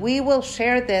 Saying we will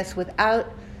share this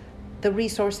without the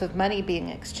resource of money being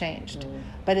exchanged.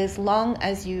 But as long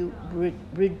as you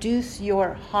reduce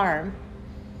your harm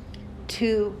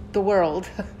to the world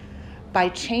by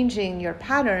changing your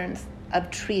patterns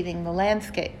of treating the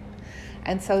landscape.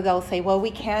 And so they'll say, well,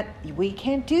 we can't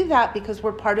do that because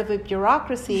we're part of a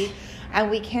bureaucracy,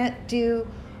 and we can't do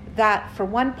that for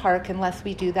one park unless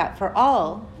we do that for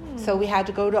all. So we had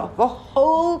to go to the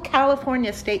whole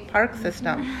California state park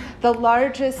system, the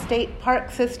largest state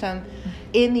park system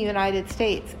in the United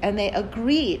States, and they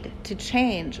agreed to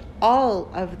change all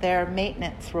of their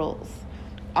maintenance rules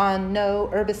on no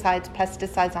herbicides,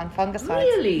 pesticides, on fungicides.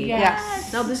 Really?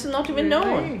 Yes. Now this is not even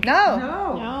known. No.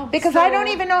 No. Because I don't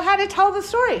even know how to tell the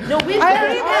story. No, we I tell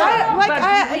don't it. even- I- like, But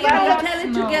I- we you know, gotta tell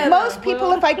it together. Most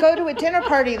people, if I go to a dinner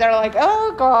party, they're like,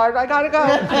 "Oh God, I gotta go."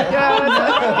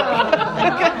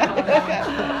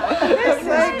 It's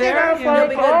like, No,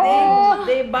 because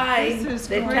they buy This is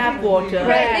their great. tap water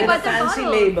Right. with a But the fancy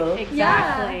bottle. label.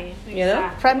 Exactly. You know?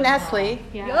 from Nestle.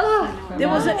 Yeah. There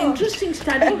was an interesting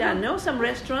study done. No, some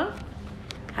restaurant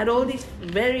had all these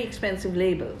very expensive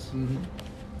labels,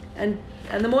 and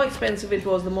the more expensive it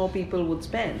was, the more people would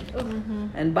spend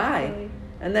and buy.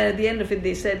 And then at the end of it,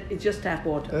 they said it's just tap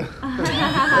water.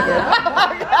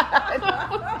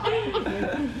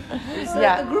 It's like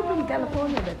Yeah. a group in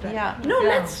California that tried. Yeah. No,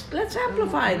 let's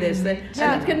amplify this. Yeah.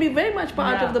 And it can be very much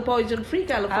part Yeah. of the poison-free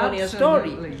California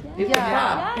Absolutely. story. If Yeah. we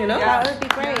are, you know. That would be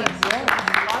great.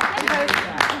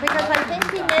 Because I think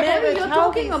being able Mary, to you're tell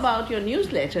talking these- about your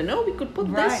newsletter. No, we could put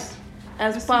this Right.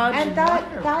 as part. and that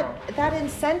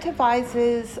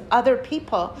incentivizes other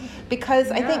people,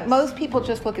 because I think Yes. most people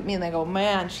just look at me and they go,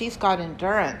 "Man, she's got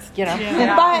endurance,"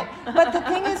 Yeah. But the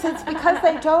thing is, it's because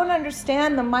they don't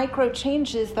understand the micro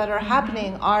changes that are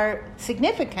happening are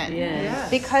significant. Yes. Yes.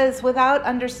 Because without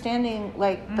understanding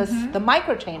the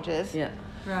micro changes, Yeah.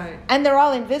 Right. and they're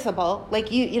all invisible.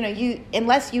 Like you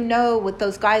unless you know what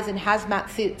those guys in hazmat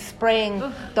suits spraying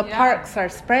the yeah. parks are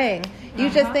spraying, you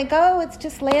just think, oh, it's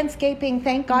just landscaping.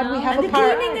 Thank God we have And a they're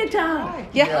park. cleaning it out.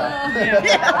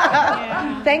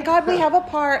 Yeah. Thank God we have a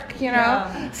park. Yeah.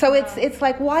 So it's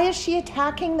like, why is she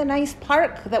attacking the nice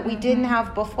park that we didn't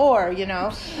have before?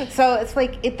 So it's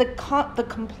like the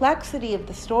complexity of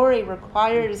the story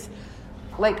requires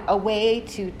like a way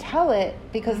to tell it,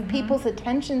 because people's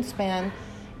attention span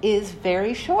is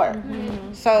very short.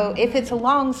 So if it's a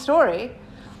long story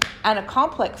and a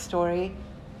complex story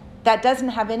that doesn't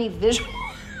have any visual,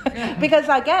 because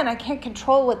again, I can't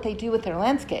control what they do with their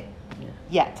landscape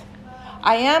yet.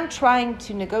 I am trying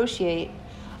to negotiate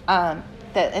the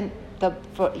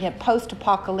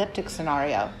post-apocalyptic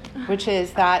scenario, which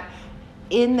is that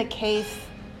in the case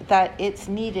that it's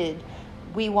needed,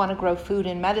 we want to grow food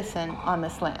and medicine on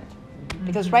this land.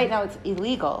 Because right now it's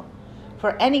illegal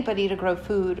for anybody to grow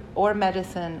food or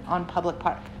medicine on public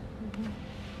park.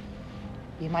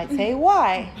 You might say,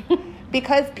 why?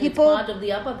 Because people... It's part of the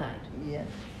apartheid. Yes.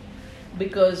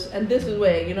 Because, and this is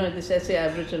where, this essay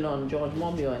I've written on George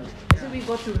Monbiot, and I said we've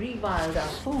got to rewild our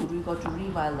food, we've got to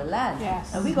rewild the land,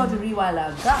 Yes. and we've got to rewild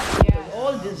our gut, because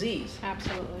all disease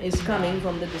Absolutely. is coming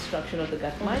from the destruction of the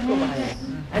gut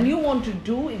microbiome. And you want to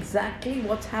do exactly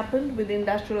what's happened with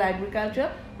industrial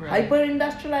agriculture,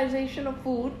 hyper-industrialization of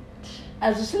food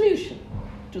as a solution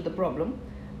to the problem.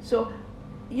 So,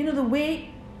 the way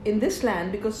in this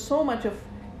land, because so much of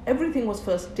everything was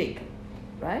first taken,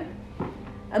 right?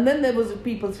 And then there was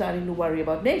people starting to worry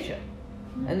about nature.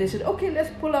 And they said, okay, let's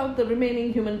pull out the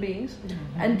remaining human beings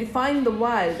and define the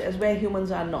wild as where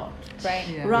humans are not. Right.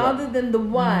 Yeah. Rather than the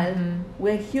wild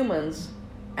where humans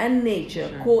and nature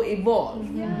co-evolve.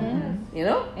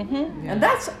 And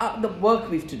that's the work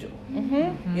we have to do.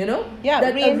 Yeah,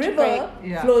 That a river reintegrate.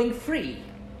 Yeah. flowing free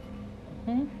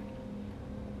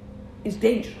is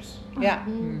dangerous. Yeah.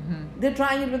 They're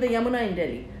trying it with the Yamuna in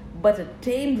Delhi. But a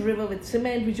tamed river with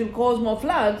cement, which will cause more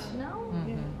floods, No.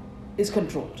 is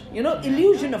controlled. You know,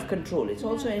 illusion of control. It's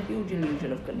also a huge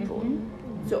illusion of control.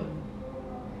 So,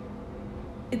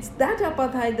 it's that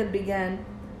apartheid that began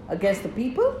against the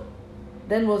people,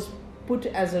 then was put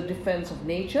as a defense of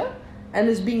nature, and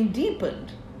is being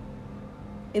deepened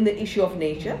in the issue of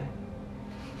nature,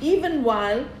 even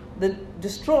while the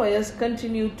destroyers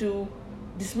continue to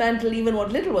dismantle even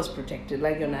what little was protected,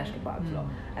 like your national parks law.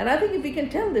 And I think if we can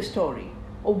tell this story,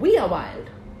 we are wild.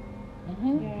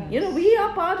 You know, we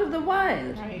are part of the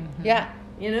wild. Right. Yeah.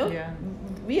 You know, Yeah.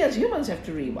 we as humans have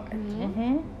to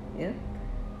rewild. Yeah,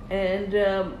 and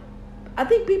I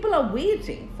think people are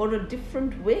waiting for a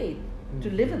different way to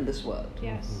live in this world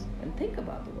Yes. and think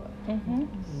about the world.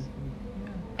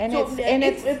 And So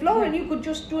it's if Lauren, you could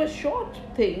just do a short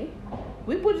thing,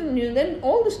 we put it in you, then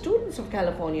all the students of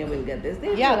California will get this.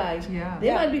 They Yeah. realize Yeah.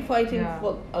 they might be fighting Yeah.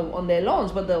 for on their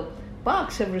lawns, but the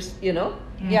parks have, you know,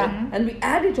 yeah. and we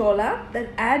add it all up. That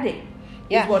adding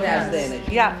Yeah. is what adds the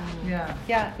energy. Yeah. Yeah,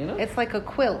 Yeah. You know? It's like a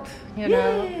quilt, you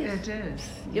know. Yes. it is.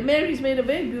 Your Mary's made a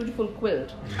very beautiful quilt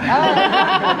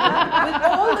with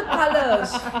all the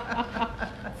colors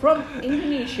from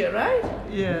Indonesia, right?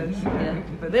 Yes, Yeah.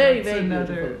 but Very, that's very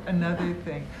another beautiful.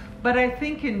 thing. But I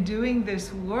think in doing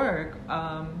this work,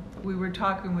 we were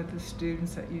talking with the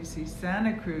students at UC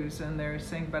Santa Cruz, and they're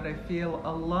saying, "But I feel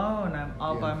alone. I'm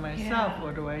all by myself. Yeah.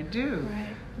 What do I do?" Right.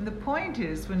 And the point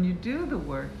is, when you do the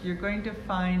work, you're going to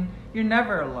find you're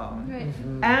never alone. Right.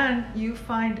 And you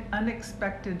find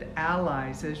unexpected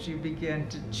allies as you begin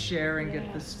to share and get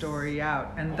the Yes. story out.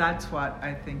 And that's what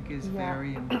I think is Yeah.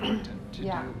 very important to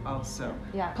Yeah. do also.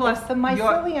 Yeah. Plus, It's the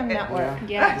mycelium network.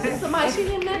 Yes. It's the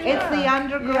mycelium network. It's the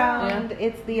underground. Yeah.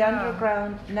 It's the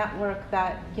underground network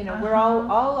that we're all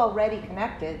already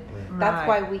connected. That's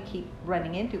Right. why we keep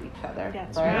running into each other.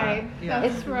 That's right? right. Yeah.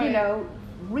 That's It's right.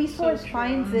 resource So true.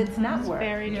 finds its It's network,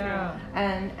 very true. Yeah.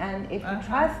 and if you Uh-huh.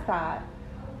 trust that,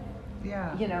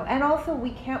 Yeah. and also we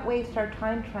can't waste our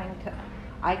time trying to.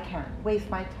 I can't waste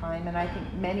my time, and I think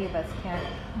many of us can't,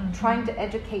 trying to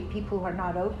educate people who are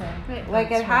not open. Right. Like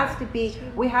it That's has right. to be.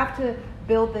 We have to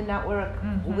build the network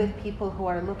Mhm. with people who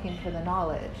are looking for the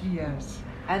knowledge, Yes.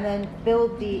 and then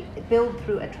build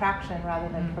through attraction rather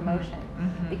than Mhm. promotion,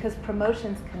 Mhm. because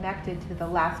promotion's connected to the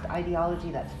last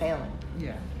ideology that's failing.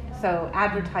 Yeah. So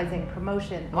advertising,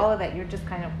 promotion, all of it, you're just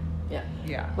kind of Yeah.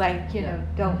 Yeah. like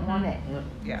don't want it.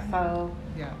 Yeah. So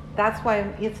Yeah. that's why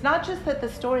it's not just that the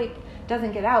story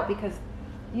doesn't get out, because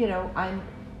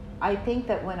I think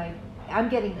that when I'm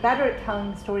getting better at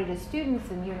telling the story to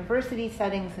students in university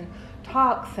settings and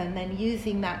talks, and then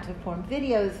using that to form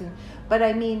videos, but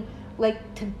I mean, like,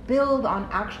 to build on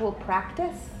actual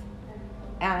practice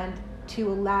and to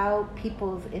allow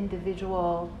people's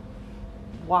individual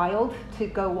wild to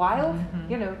go wild,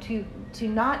 to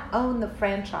not own the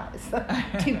franchise,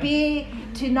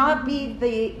 to not be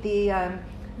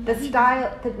the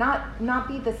style, to not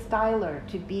be the styler,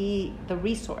 to be the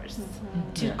resource,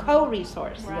 to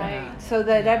co-resource, Right. so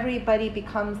that everybody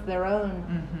becomes their own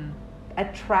Mm-hmm.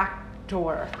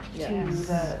 attractor Yes. to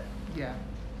the Yeah.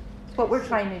 what we're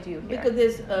trying to do here. Because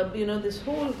there's, this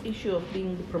whole issue of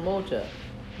being the promoter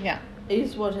Yeah.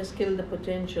 is what has killed the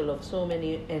potential of so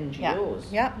many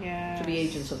NGOs Yeah. Yeah. to be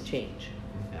agents of change.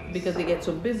 Because they get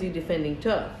so busy defending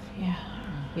turf, Yeah.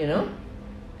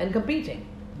 and competing.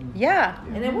 Yeah.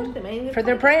 And I watch them, and they For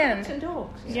their fight like brand. cats and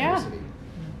dogs. Yeah.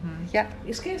 Yeah.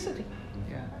 It's scarcity.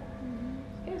 Yeah.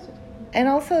 Scarcity. And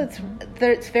also,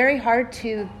 it's very hard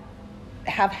to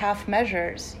have half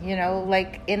measures.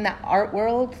 Like in the art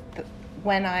world,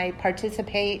 when I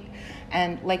participate,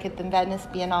 and like at the Venice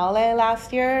Biennale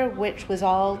last year, which was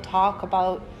all talk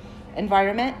about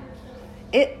environment,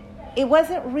 it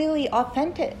wasn't really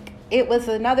authentic. It was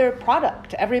another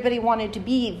product. Everybody wanted to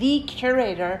be the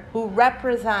curator who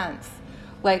represents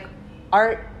like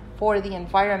art for the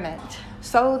environment,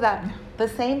 so that the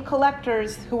same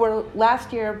collectors who were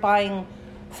last year buying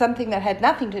something that had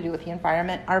nothing to do with the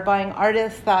environment are buying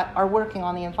artists that are working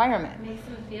on the environment. Makes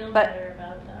them feel But- better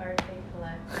about the art they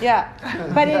collect. Yeah,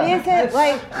 but it isn't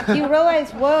like you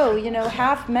realize, whoa,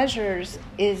 half measures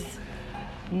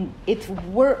it's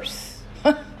worse.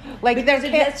 Like Because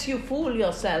there it can't lets you fool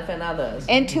yourself and others.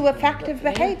 into effective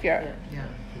Yeah. behavior. Yeah.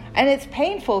 And it's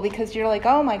painful because you're like,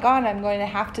 oh my God, I'm going to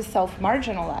have to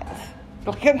self-marginalize.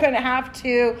 Like I'm going to have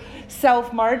to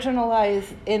self-marginalize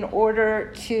in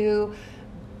order to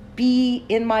be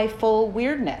in my full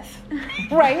weirdness,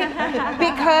 right?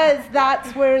 Because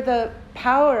that's where the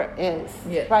power is,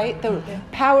 Yeah. right? The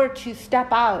power to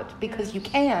step out because you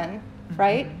can,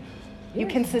 right? you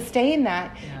can sustain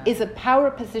that, Yeah. is a power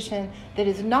position that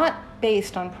is not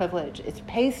based on privilege. It's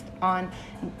based on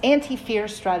anti-fear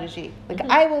strategy. Like,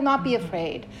 I will not be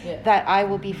afraid that I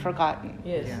will be forgotten.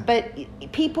 Yes. Yeah.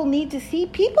 But people need to see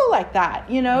people like that,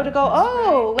 you know, to go,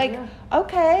 oh, like,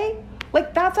 okay,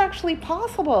 like that's actually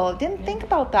possible. Didn't think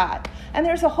about that. And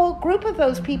there's a whole group of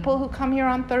those people who come here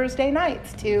on Thursday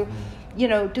nights to, you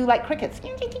know, do like crickets.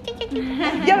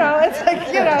 You know, it's like,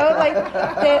 you know, like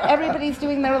everybody's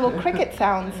doing their little cricket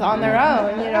sounds on their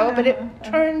own, you know, but it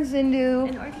turns into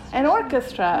an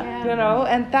orchestra, you know,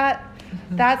 and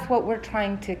that's what we're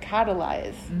trying to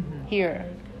catalyze here.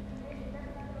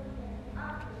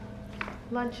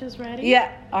 Lunch is ready.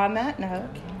 Yeah, on that note,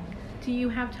 Do you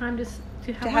have time to have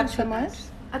to have lunch some with lunch? us?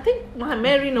 I think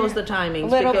Mary knows the timings.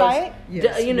 Little because bite?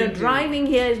 Yes, you know, we do. driving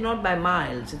here is not by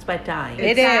miles; it's by time.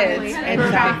 It Exactly. is. And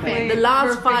Exactly. The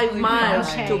last 5 Perfectly miles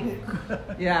Okay. took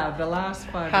Yeah, the last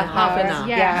 5 Half an miles. hour.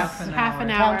 Yes, Half half an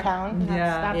an hour. hour. Downtown?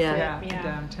 That's Yeah, it. Yeah.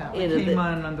 downtown. You know, We came the-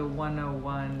 on the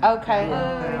 101. Okay.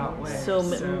 that way, so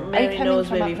Mary coming knows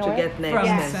from where up we have north? to get next. from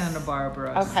Yes. Santa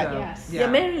Barbara. Okay. So, Yes. Yeah,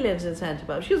 Mary lives in Santa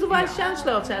Barbara. She was the vice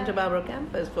chancellor of Santa Barbara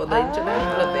campus for the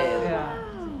international affairs. Yeah.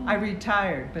 I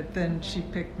retired, but then she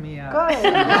picked me up.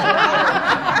 Good.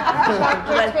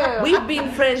 Well, we've been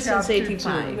friends since Chapter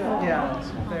 '85. 2. Yeah, it's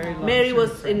very long. Mary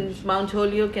was in Mount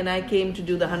Holyoke, and I came to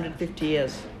do the 150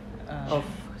 years of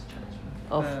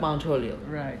the- Mount Holyoke.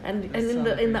 right, And the and in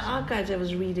the celebration. archives, I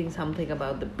was reading something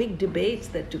about the big debates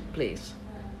that took place.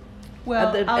 Well,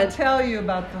 At the- I'll at- tell you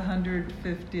about the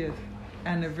 150th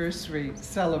anniversary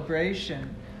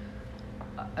celebration.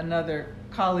 Another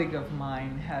colleague of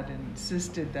mine had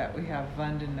insisted that we have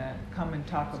Vandana come and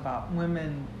talk about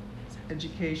women's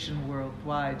education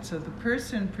worldwide. So the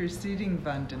person preceding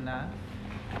Vandana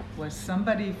was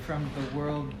somebody from the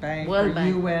World Bank World or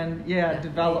Bank. UN, Yeah,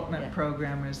 development yeah.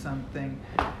 program or something,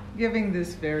 giving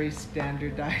this very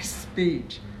standardized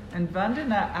speech. And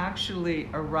Vandana actually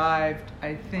arrived,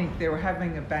 I think they were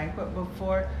having a banquet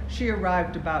before. She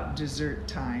arrived about dessert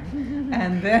time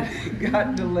and then it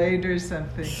got delayed or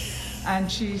something. And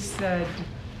she said,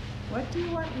 "What do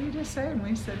you want me to say?" And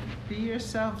we said, "Be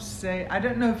yourself, say," I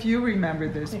don't know if you remember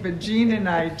this, but Jean and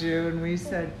I do. And we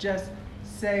said, "Just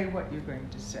say what you're going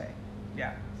to say."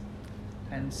 Yeah.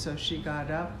 And so she got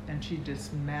up and she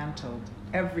dismantled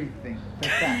everything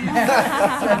that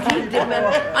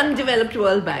Undeveloped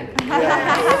World Bank.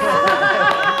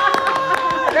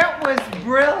 That was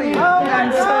brilliant.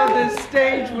 And so the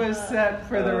stage was set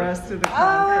for the rest of the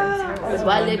conference. It was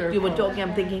While you were wonderful. talking,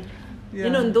 I'm thinking, Yeah. you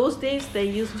know, in those days there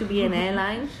used to be an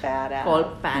airline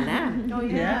called Pan Am. Oh,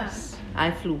 Yes.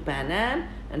 I flew Pan Am,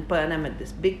 and Pan Am had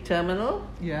this big terminal,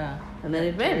 Yeah. and then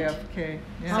it went. JFK.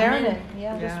 Yeah. Serenade,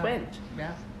 yeah. Just Yeah. went.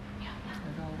 Yeah.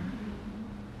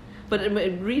 But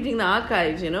reading the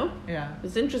archives, you know, Yeah.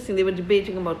 it's interesting. They were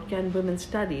debating about can women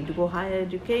study to go higher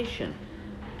education,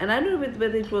 and I don't know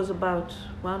whether it was about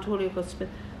Mount Holyoke or Smith,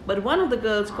 but one of the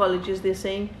girls' colleges they're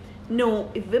saying, no,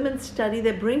 if women study,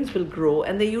 their brains will grow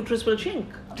and their uterus will shrink.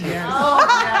 Yes.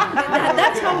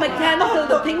 That's how mechanical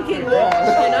the thinking was,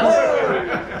 you know.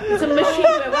 It's a machine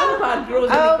where one part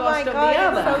grows at Oh the my cost of God, the it's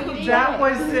other. so That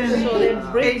was in So their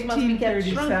brains must be kept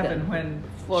 1837 shrunken when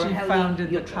for she healthy founded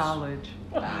the uterus. college.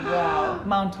 Wow.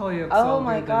 Mount Holyoke's Oh older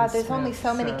my than God, there's Smith, only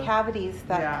so many cavities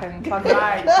that Yeah. can talk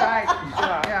Right, right.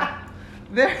 Yeah.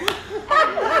 There.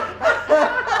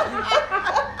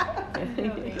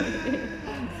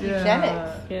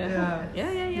 Eugenics. Yeah.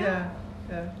 Yeah. Yeah.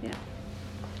 Yeah.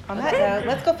 On that note,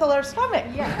 let's go fill our stomach.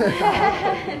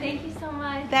 Thank you so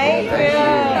much. Thank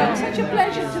you. It's such a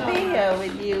pleasure to be here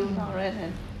with you, Loretta.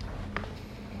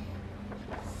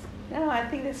 No, I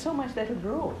think there's so much that will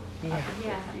grow. Yeah.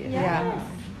 Yeah.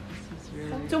 This is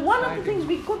really So one of the exciting. things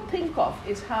we could think of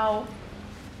is how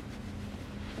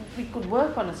we could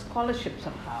work on a scholarship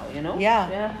somehow, you know?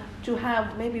 Yeah. To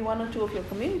have maybe one or two of your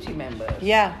community members,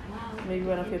 Yeah. maybe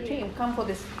one of your team, come for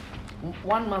this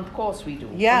 1 month course we do.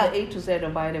 Yeah. On the A to Z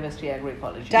of biodiversity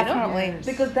agroecology. Definitely. You know?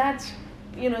 Because that's,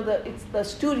 you know, the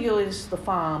studio is the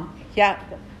farm, Yeah.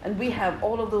 and we have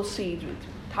all of those seeds with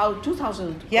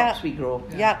 2,000 Yeah. crops we grow.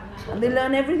 Yeah. And they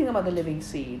learn everything about the living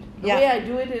seed. The Yeah. way I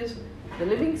do it is the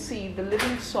living seed, the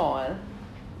living soil,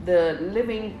 the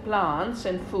living plants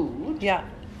and food, Yeah.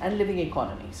 and living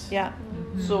economies. Yeah.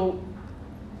 So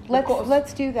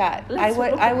Let's do that. Let's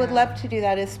look I at would that. love to do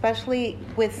that, especially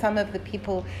with some of the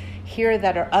people here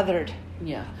that are othered.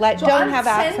 yeah, Like, so don't I'll have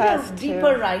send access a to-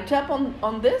 deeper write-up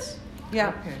on this, Yeah.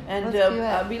 Okay. and Let's do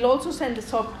it. we'll also send a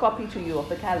soft copy to you of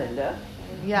the calendar.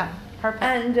 Yeah. Perfect.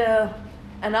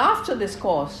 And after this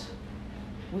course,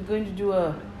 we're going to do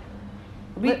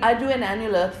I do an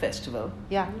annual Earth Festival,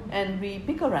 Yeah. and we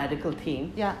pick a radical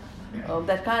theme Yeah.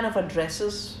 that kind of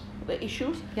addresses the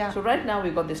issues. Yeah. So right now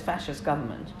we've got this fascist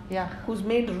government Yeah. who's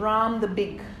made Ram the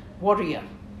big warrior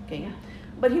king,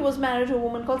 but he was married to a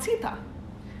woman called Sita,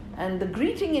 and the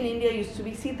greeting in India used to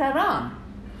be Sita Ram.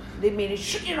 They made it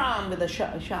Shri Ram with a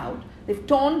shout. They've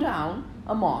torn down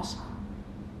a mosque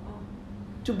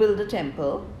to build a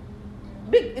temple.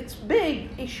 It's big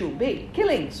issue, big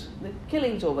killings, the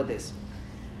killings over this.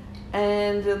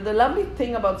 And the lovely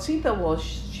thing about Sita was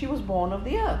she was born of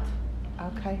the earth.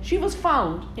 Okay. She was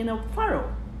found in a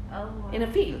furrow, in a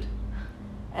field.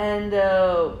 And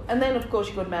then of course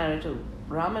she got married to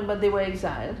Raman, but they were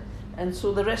exiled. And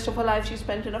so the rest of her life she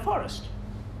spent in a forest.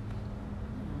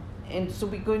 And so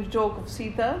we're going to talk of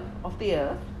Sita, of the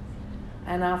earth.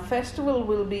 And our festival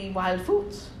will be wild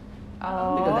foods.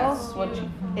 Because that's what she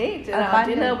ate. And our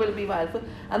dinner will be wild food.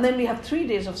 And then we have 3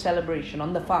 days of celebration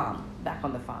on the farm, back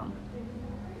on the farm,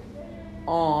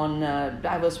 on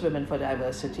Diverse Women for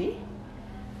Diversity.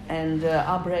 And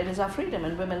our bread is our freedom,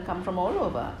 and women come from all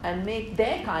over and make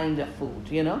their kind of food,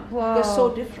 you know. They're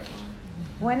so different.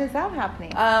 When is that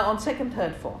happening? On 2nd,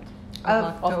 3rd, 4th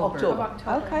Of October.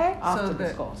 Okay. after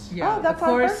this course. Yeah, Oh, that's the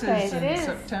our course birthday. is It in is.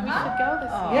 September. We should go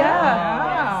this year.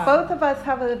 Yeah. Both of us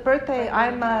have a birthday.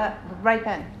 I'm right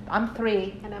then. I'm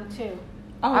 3. And I'm 2.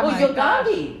 Oh, Oh, my you're gosh.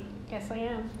 Gandhi. Yes, I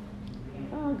am.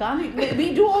 Oh, Gandhi.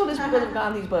 We do all this because of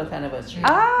Gandhi's birth anniversary.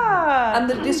 Ah. And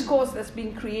the discourse that's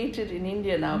been created in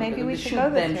India now, Maybe because we of the should go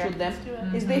this year. shoot them, do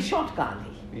it. is they shot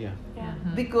Gandhi Yeah. Yeah.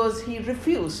 because he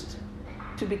refused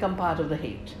to become part of the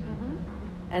hate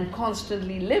and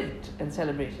constantly lived and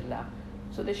celebrated love.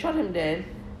 So they shot him dead,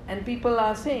 and people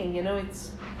are saying, you know,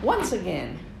 it's once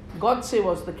again, Godse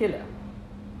was the killer,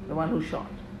 the one who shot.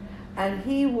 And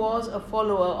he was a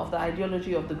follower of the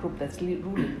ideology of the group that's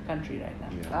ruling the country right now.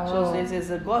 Yeah. So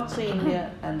there's a Godse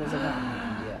India and there's a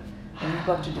Gandhi India. And you've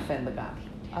got to defend the Gandhi.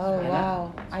 Oh, You know?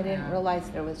 wow. I didn't Yeah. realize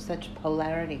there was such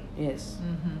polarity. Yes.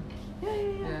 Mm-hmm.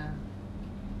 Yeah. Yeah.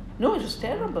 No, it was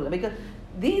terrible because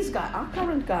these guys, our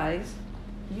current guys,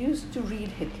 used to read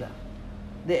Hitler,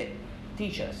 their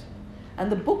teachers. And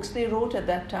the books they wrote at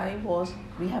that time was,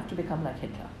 we have to become like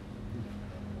Hitler.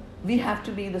 We have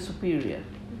to be the superior.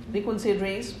 They couldn't say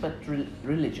race, but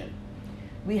religion.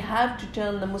 We have to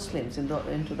turn the Muslims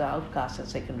into the outcasts and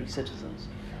secondary citizens.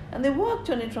 And they worked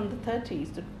on it from the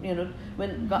 30s. You know,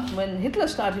 when Hitler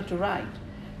started to write,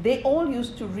 they all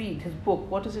used to read his book.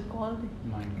 What is it called?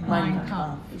 Mein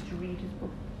Kampf. Used to read his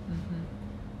book.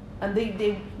 Mm-hmm.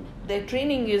 And their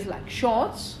training is like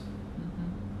shorts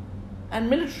and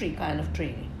military kind of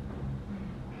training.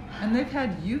 And they've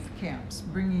had youth camps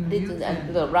bringing youth And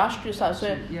in. the Rashtriya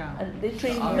Sastra, Yeah. and they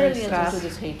train Our millions staff. into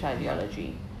this hate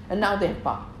ideology. And now they have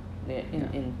power. They're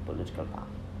in political power.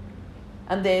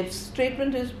 And their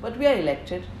statement is, but we are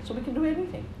elected, so we can do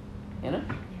anything. You know?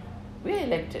 We are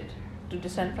elected to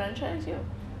disenfranchise you.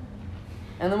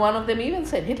 And then one of them even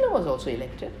said, Hitler was also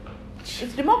elected.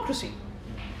 It's democracy.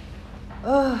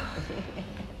 Ugh.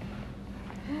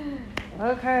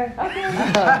 Okay.